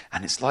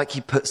 And it's like he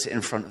puts it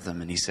in front of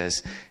them and he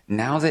says,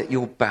 now that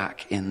you're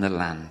back in the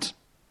land,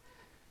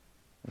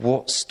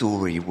 what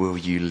story will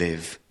you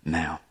live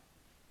now?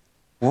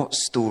 What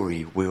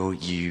story will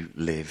you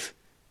live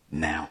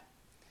now?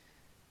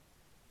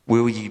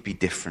 Will you be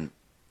different?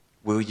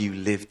 Will you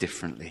live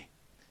differently?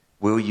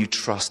 Will you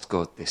trust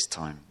God this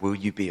time? Will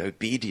you be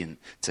obedient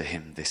to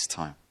him this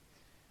time?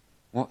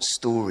 What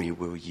story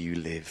will you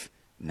live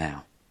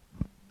now?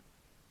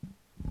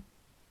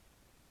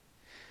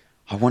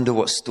 I wonder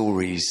what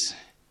stories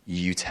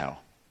you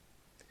tell.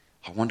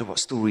 I wonder what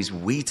stories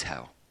we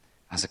tell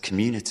as a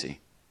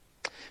community.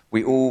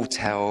 We all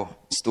tell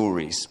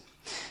stories.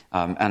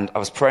 And I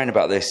was praying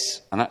about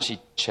this and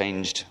actually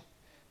changed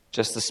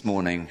just this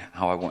morning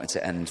how I wanted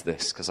to end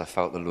this because I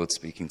felt the Lord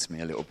speaking to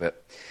me a little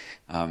bit.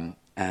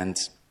 And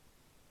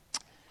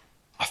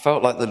I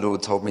felt like the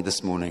Lord told me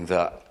this morning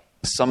that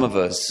Some of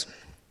us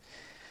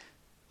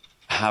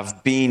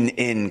have been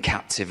in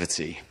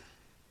captivity.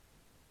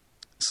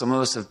 Some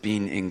of us have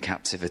been in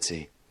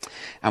captivity.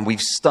 And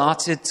we've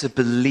started to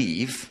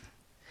believe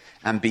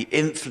and be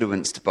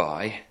influenced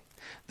by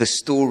the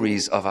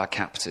stories of our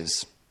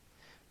captors.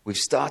 We've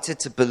started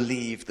to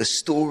believe the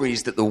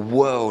stories that the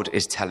world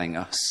is telling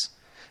us,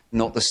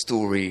 not the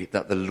story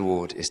that the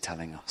Lord is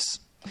telling us.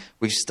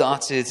 We've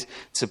started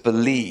to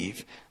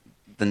believe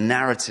the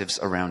narratives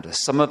around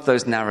us. Some of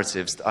those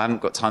narratives, I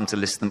haven't got time to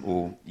list them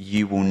all.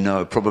 You will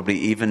know, probably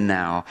even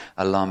now,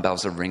 alarm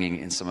bells are ringing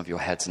in some of your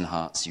heads and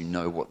hearts. You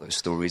know what those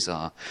stories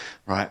are,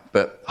 right?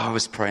 But I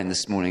was praying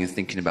this morning and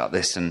thinking about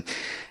this, and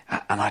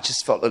I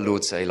just felt the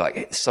Lord say,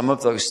 like, some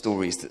of those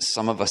stories that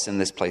some of us in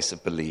this place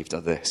have believed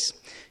are this: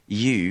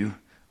 you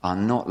are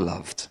not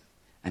loved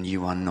and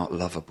you are not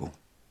lovable.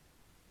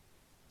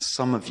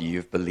 Some of you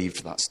have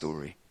believed that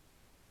story.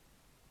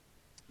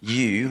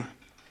 You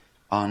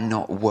are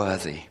not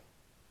worthy.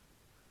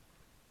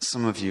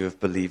 Some of you have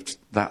believed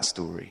that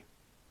story.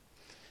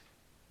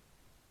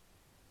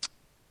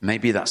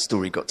 Maybe that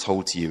story got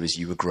told to you as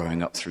you were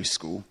growing up through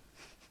school,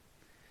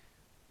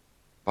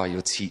 by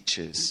your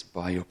teachers,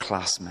 by your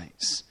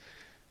classmates.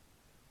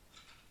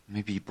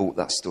 Maybe you bought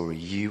that story.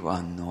 You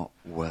are not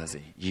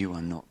worthy. You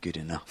are not good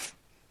enough.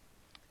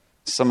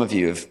 Some of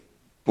you have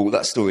bought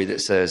that story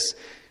that says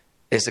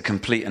it's a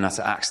complete and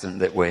utter accident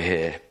that we're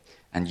here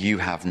and you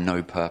have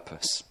no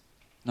purpose.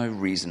 No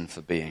reason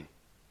for being.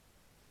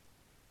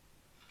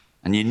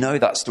 And you know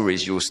that story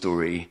is your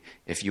story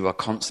if you are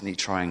constantly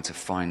trying to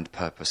find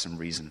purpose and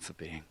reason for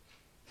being.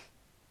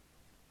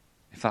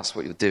 If that's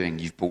what you're doing,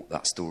 you've bought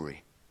that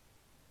story.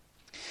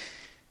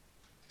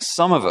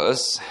 Some of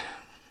us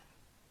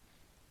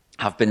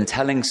have been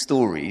telling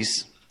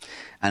stories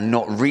and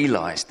not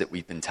realized that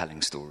we've been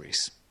telling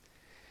stories.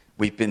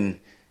 We've been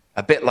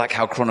a bit like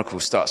how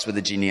Chronicles starts with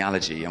a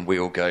genealogy and we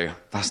all go,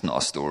 that's not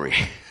a story.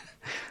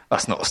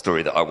 That's not a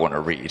story that I want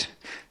to read,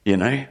 you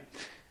know?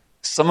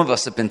 Some of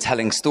us have been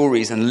telling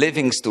stories and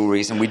living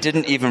stories, and we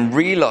didn't even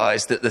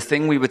realize that the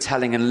thing we were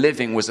telling and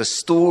living was a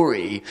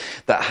story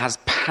that has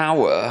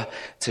power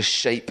to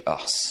shape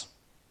us.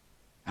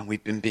 And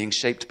we've been being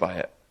shaped by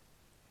it.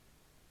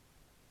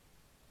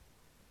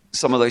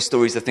 Some of those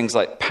stories are things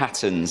like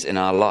patterns in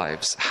our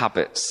lives,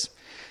 habits,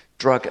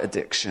 drug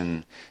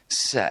addiction,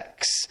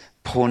 sex,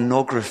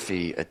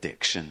 pornography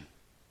addiction.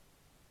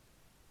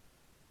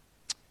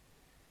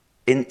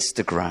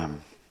 Instagram.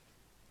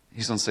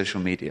 Who's on social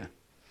media?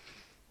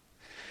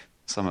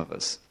 Some of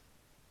us.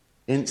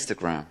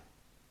 Instagram.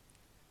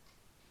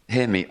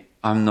 Hear me,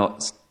 I'm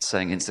not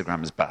saying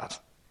Instagram is bad.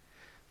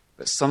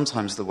 But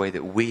sometimes the way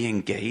that we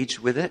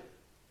engage with it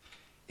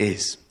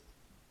is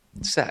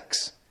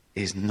sex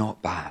is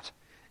not bad.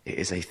 It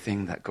is a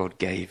thing that God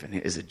gave, and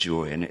it is a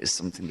joy, and it is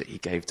something that he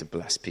gave to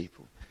bless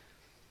people.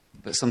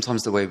 But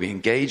sometimes the way we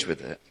engage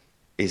with it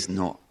is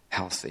not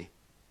healthy.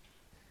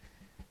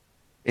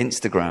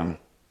 Instagram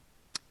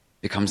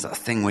becomes that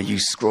thing where you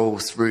scroll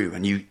through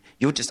and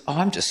you're just,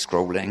 I'm just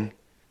scrolling.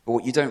 But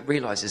what you don't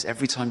realize is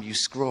every time you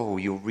scroll,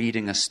 you're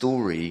reading a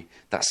story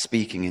that's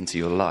speaking into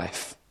your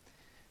life.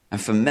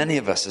 And for many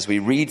of us, as we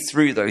read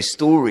through those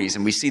stories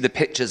and we see the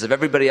pictures of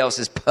everybody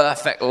else's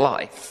perfect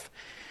life,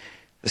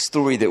 the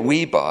story that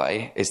we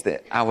buy is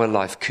that our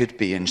life could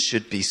be and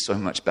should be so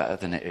much better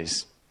than it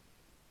is.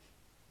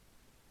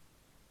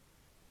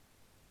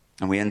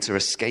 And we enter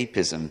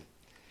escapism.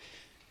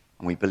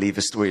 And we believe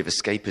a story of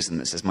escapism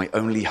that says, my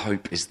only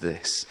hope is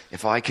this.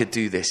 If I could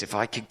do this, if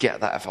I could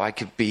get that, if I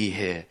could be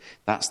here,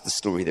 that's the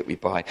story that we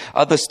buy.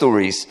 Other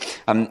stories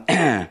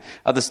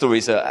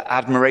are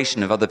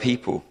admiration of other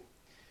people.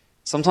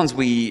 Sometimes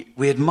we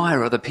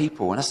admire other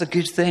people, and that's a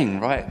good thing,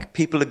 right?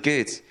 People are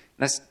good.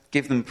 Let's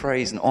give them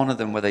praise and honor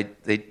them where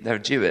they're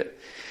due it.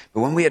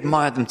 But when we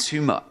admire them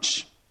too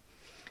much,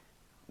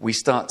 we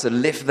start to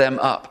lift them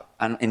up.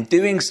 And in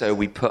doing so,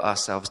 we put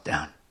ourselves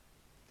down.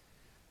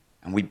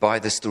 And we buy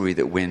the story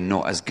that we're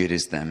not as good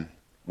as them.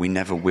 We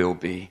never will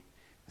be.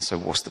 So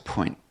what's the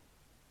point?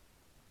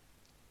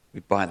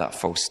 We buy that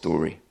false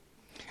story.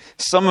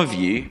 Some of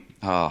you,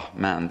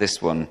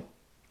 this one.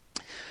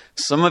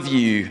 Some of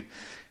you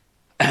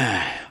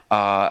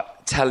are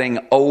telling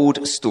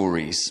old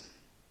stories.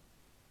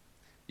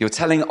 You're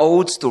telling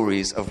old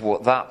stories of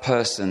what that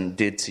person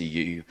did to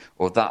you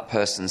or that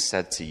person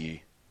said to you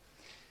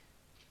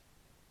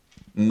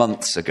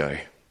months ago.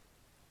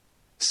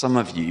 Some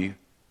of you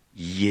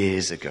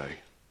years ago.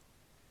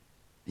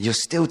 You're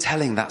still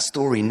telling that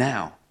story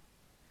now.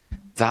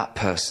 That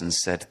person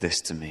said this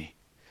to me.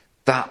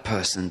 That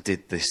person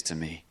did this to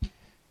me.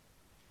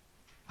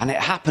 And it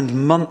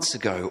happened months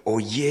ago or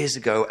years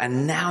ago,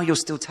 and now you're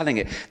still telling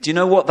it. Do you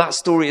know what? That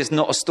story is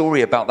not a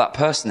story about that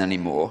person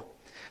anymore.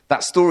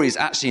 That story is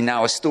actually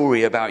now a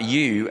story about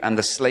you and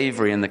the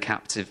slavery and the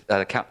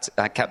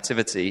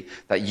captivity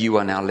that you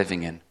are now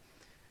living in.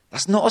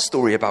 That's not a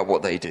story about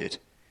what they did.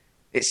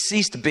 It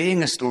ceased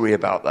being a story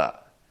about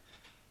that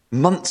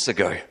months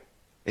ago.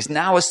 It's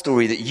now a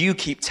story that you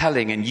keep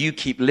telling and you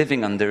keep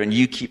living under and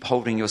you keep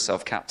holding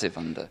yourself captive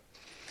under.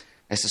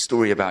 It's a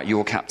story about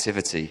your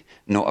captivity,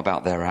 not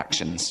about their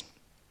actions.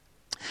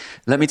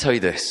 Let me tell you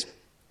this.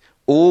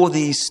 All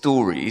these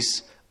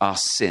stories are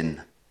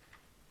sin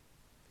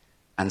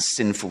and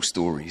sinful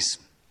stories.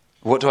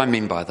 What do I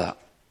mean by that?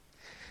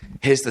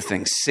 Here's the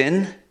thing.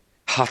 Sin,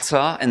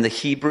 hata in the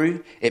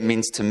Hebrew, it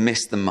means to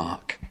miss the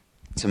mark.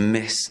 To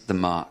miss the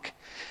mark.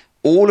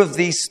 All of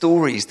these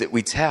stories that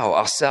we tell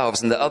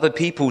ourselves and that other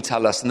people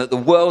tell us and that the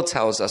world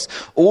tells us,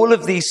 all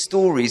of these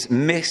stories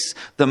miss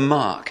the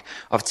mark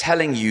of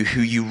telling you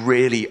who you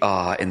really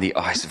are in the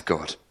eyes of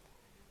God.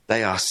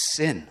 They are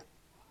sin.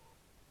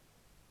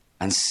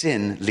 And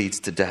sin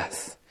leads to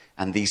death.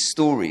 And these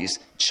stories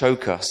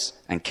choke us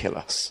and kill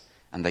us.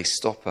 And they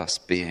stop us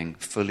being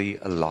fully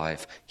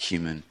alive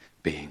human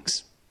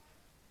beings.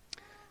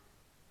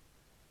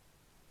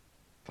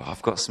 But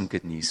I've got some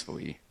good news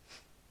for you.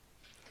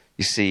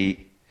 You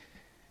see,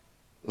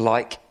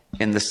 like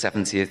in the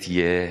 70th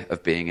year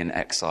of being in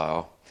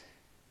exile,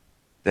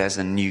 there's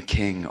a new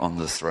king on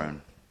the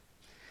throne.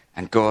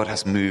 And God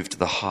has moved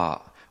the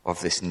heart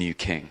of this new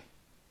king.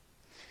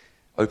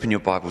 Open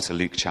your Bible to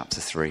Luke chapter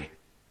 3.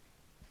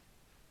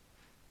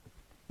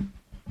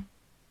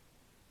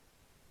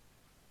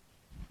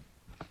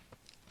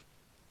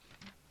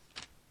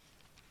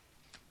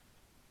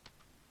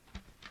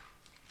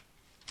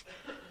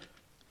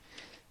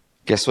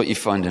 Guess what you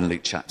find in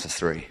Luke chapter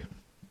 3?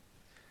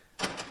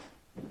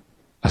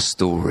 A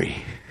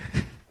story,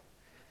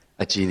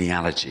 a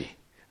genealogy,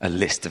 a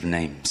list of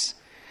names.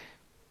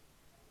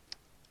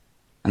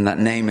 And that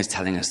name is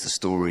telling us the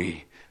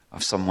story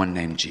of someone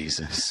named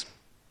Jesus.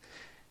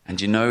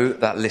 And you know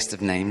that list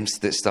of names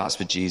that starts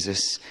with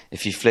Jesus?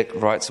 If you flick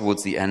right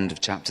towards the end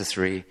of chapter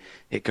 3,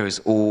 it goes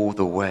all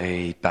the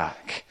way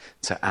back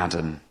to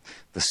Adam,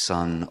 the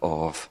son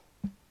of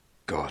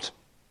God.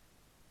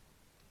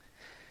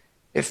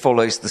 It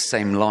follows the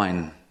same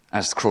line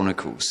as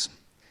Chronicles.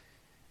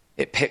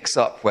 It picks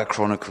up where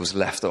Chronicles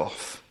left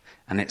off,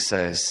 and it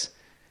says,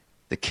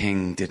 the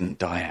king didn't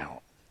die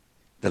out.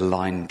 The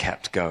line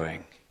kept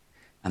going.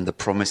 And the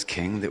promised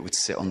king that would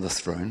sit on the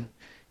throne,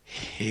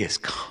 he has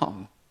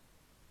come.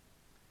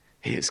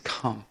 He has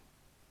come.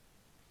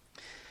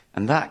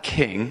 And that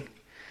king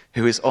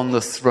who is on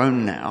the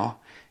throne now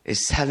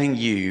is telling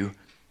you,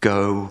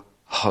 go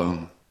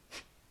home.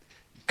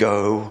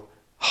 Go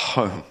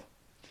home.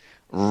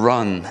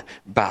 Run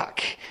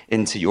back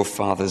into your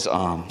father's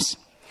arms.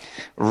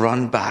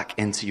 Run back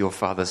into your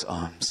father's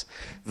arms.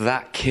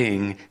 That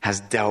king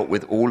has dealt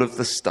with all of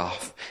the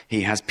stuff.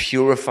 He has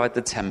purified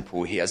the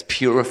temple. He has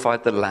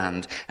purified the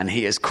land. And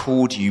he has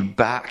called you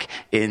back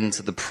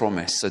into the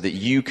promise so that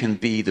you can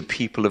be the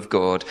people of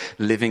God,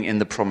 living in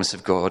the promise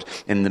of God,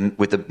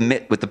 with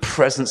the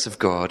presence of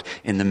God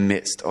in the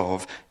midst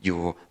of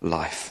your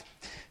life.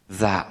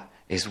 That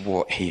is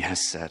what he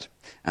has said.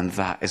 And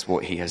that is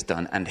what he has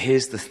done. And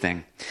here's the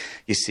thing.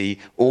 You see,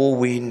 all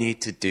we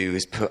need to do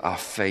is put our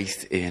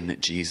faith in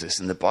Jesus.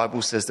 And the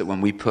Bible says that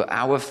when we put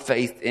our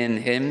faith in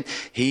him,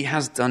 he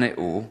has done it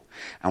all.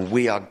 And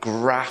we are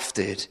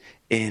grafted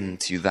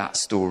into that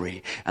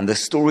story. And the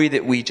story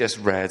that we just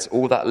read,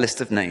 all that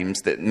list of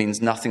names that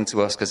means nothing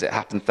to us because it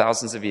happened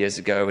thousands of years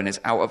ago and is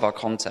out of our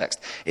context,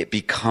 it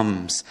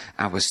becomes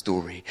our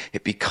story.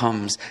 It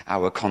becomes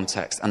our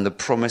context. And the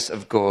promise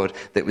of God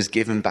that was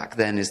given back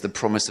then is the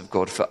promise of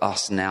God for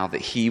us now, that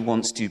he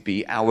wants to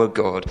be our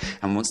God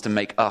and wants to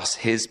make us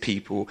his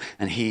people,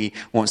 and he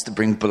wants to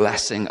bring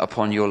blessing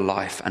upon your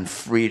life and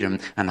freedom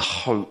and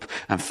hope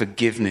and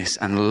forgiveness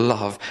and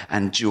love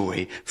and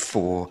joy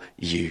for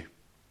you.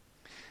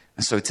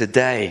 And so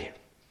today,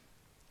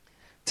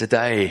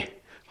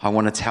 I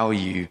want to tell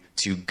you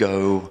to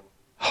go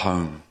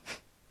home.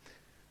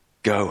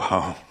 Go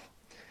home.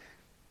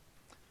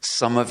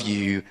 Some of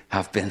you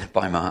have been,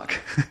 by Mark,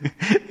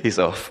 he's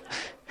off.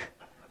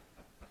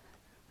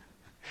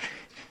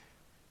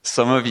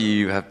 Some of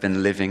you have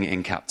been living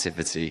in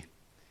captivity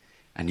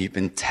and you've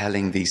been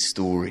telling these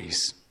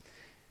stories.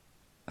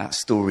 That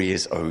story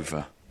is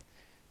over.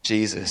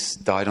 Jesus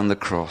died on the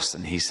cross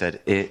and he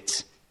said,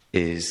 it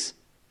is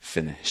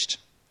finished.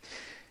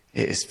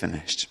 It is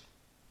finished.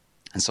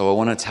 And so I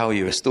want to tell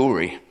you a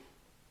story.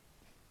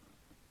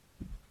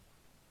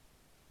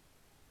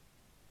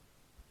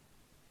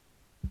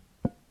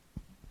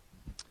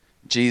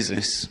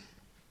 Jesus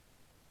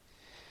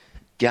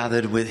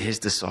gathered with his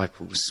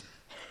disciples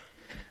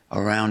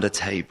around a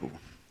table.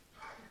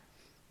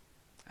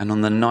 And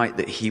on the night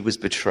that he was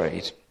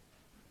betrayed,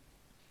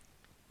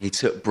 he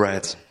took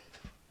bread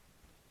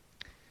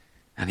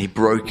and he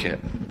broke it.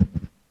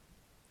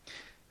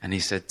 And he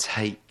said,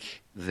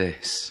 take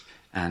this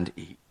and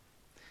eat.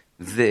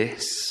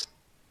 This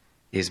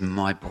is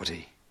my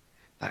body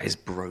that is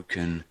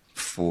broken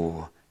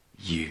for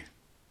you.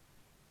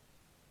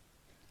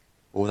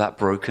 All that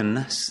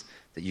brokenness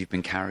that you've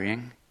been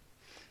carrying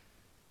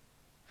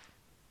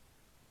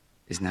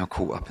is now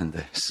caught up in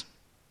this.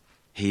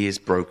 He is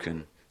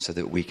broken so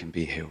that we can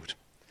be healed.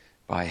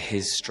 By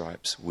his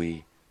stripes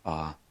we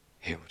are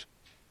healed.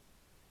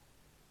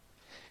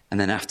 And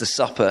then after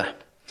supper,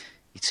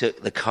 he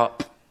took the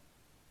cup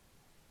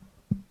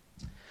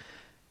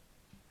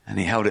And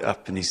he held it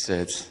up and he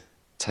said,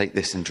 take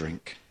this and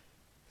drink.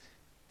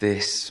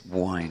 This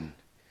wine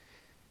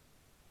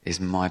is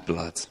my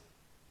blood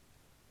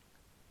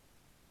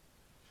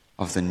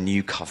of the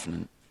new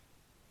covenant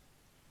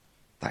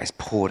that is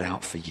poured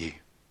out for you.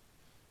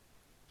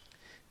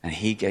 And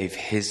he gave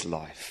his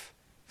life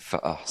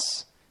for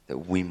us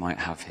that we might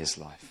have his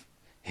life.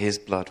 His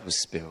blood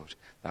was spilled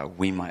that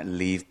we might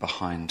leave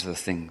behind the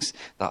things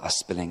that are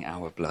spilling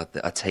our blood,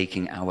 that are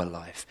taking our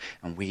life,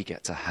 and we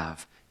get to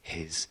have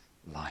his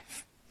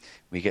life.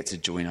 We get to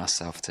join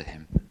ourselves to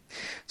him.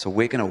 So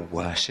we're going to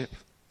worship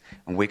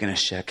and we're going to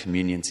share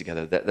communion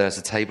together. There's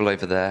a table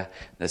over there.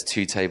 There's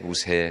 2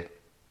 tables here.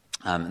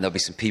 There'll be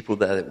some people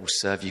there that will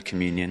serve you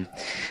communion.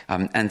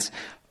 And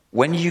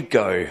when you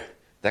go,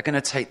 they're going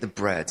to take the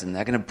bread and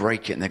they're going to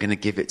break it and they're going to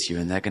give it to you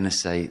and they're going to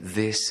say,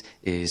 this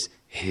is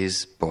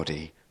his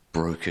body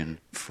broken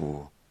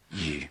for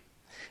you.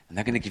 And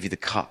they're going to give you the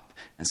cup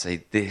and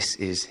say, this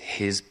is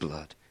his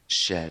blood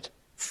shed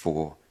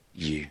for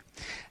you.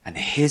 And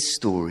his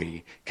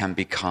story can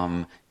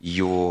become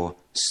your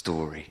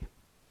story.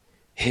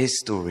 His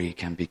story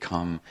can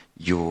become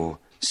your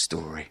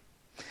story.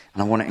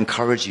 And I want to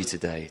encourage you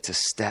today to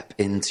step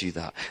into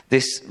that.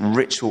 This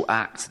ritual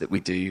act that we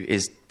do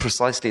is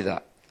precisely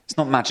that. It's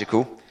not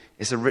magical.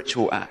 It's a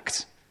ritual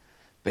act.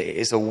 But it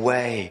is a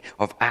way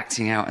of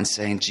acting out and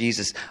saying,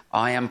 Jesus,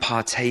 I am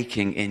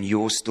partaking in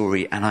your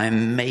story and I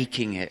am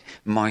making it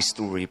my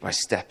story by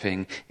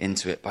stepping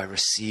into it, by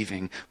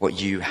receiving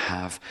what you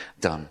have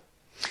done.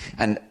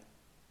 And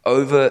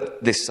over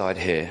this side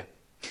here,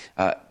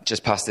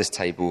 just past this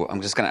table,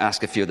 I'm just going to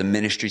ask a few of the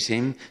ministry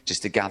team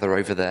just to gather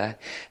over there.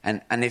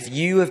 And if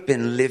you have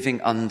been living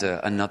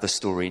under another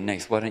story,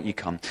 Nath, why don't you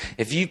come?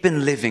 If you've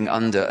been living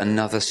under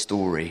another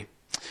story,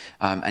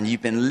 and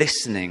you've been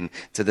listening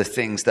to the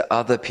things that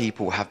other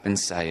people have been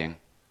saying,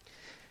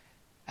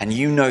 and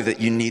you know that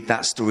you need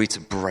that story to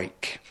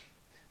break,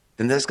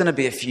 then there's going to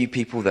be a few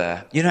people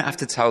there. You don't have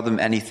to tell them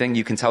anything.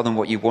 You can tell them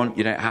what you want.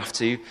 You don't have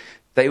to.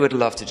 They would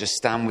love to just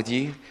stand with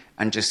you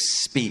and just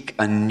speak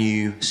a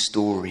new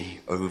story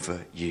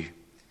over you.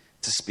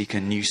 To speak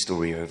a new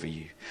story over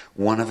you.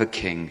 One of a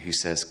king who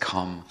says,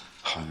 come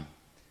home.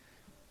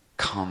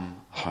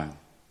 Come home.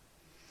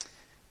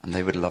 And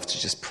they would love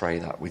to just pray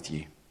that with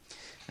you.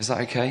 Is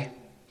that okay?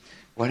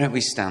 Why don't we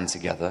stand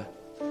together?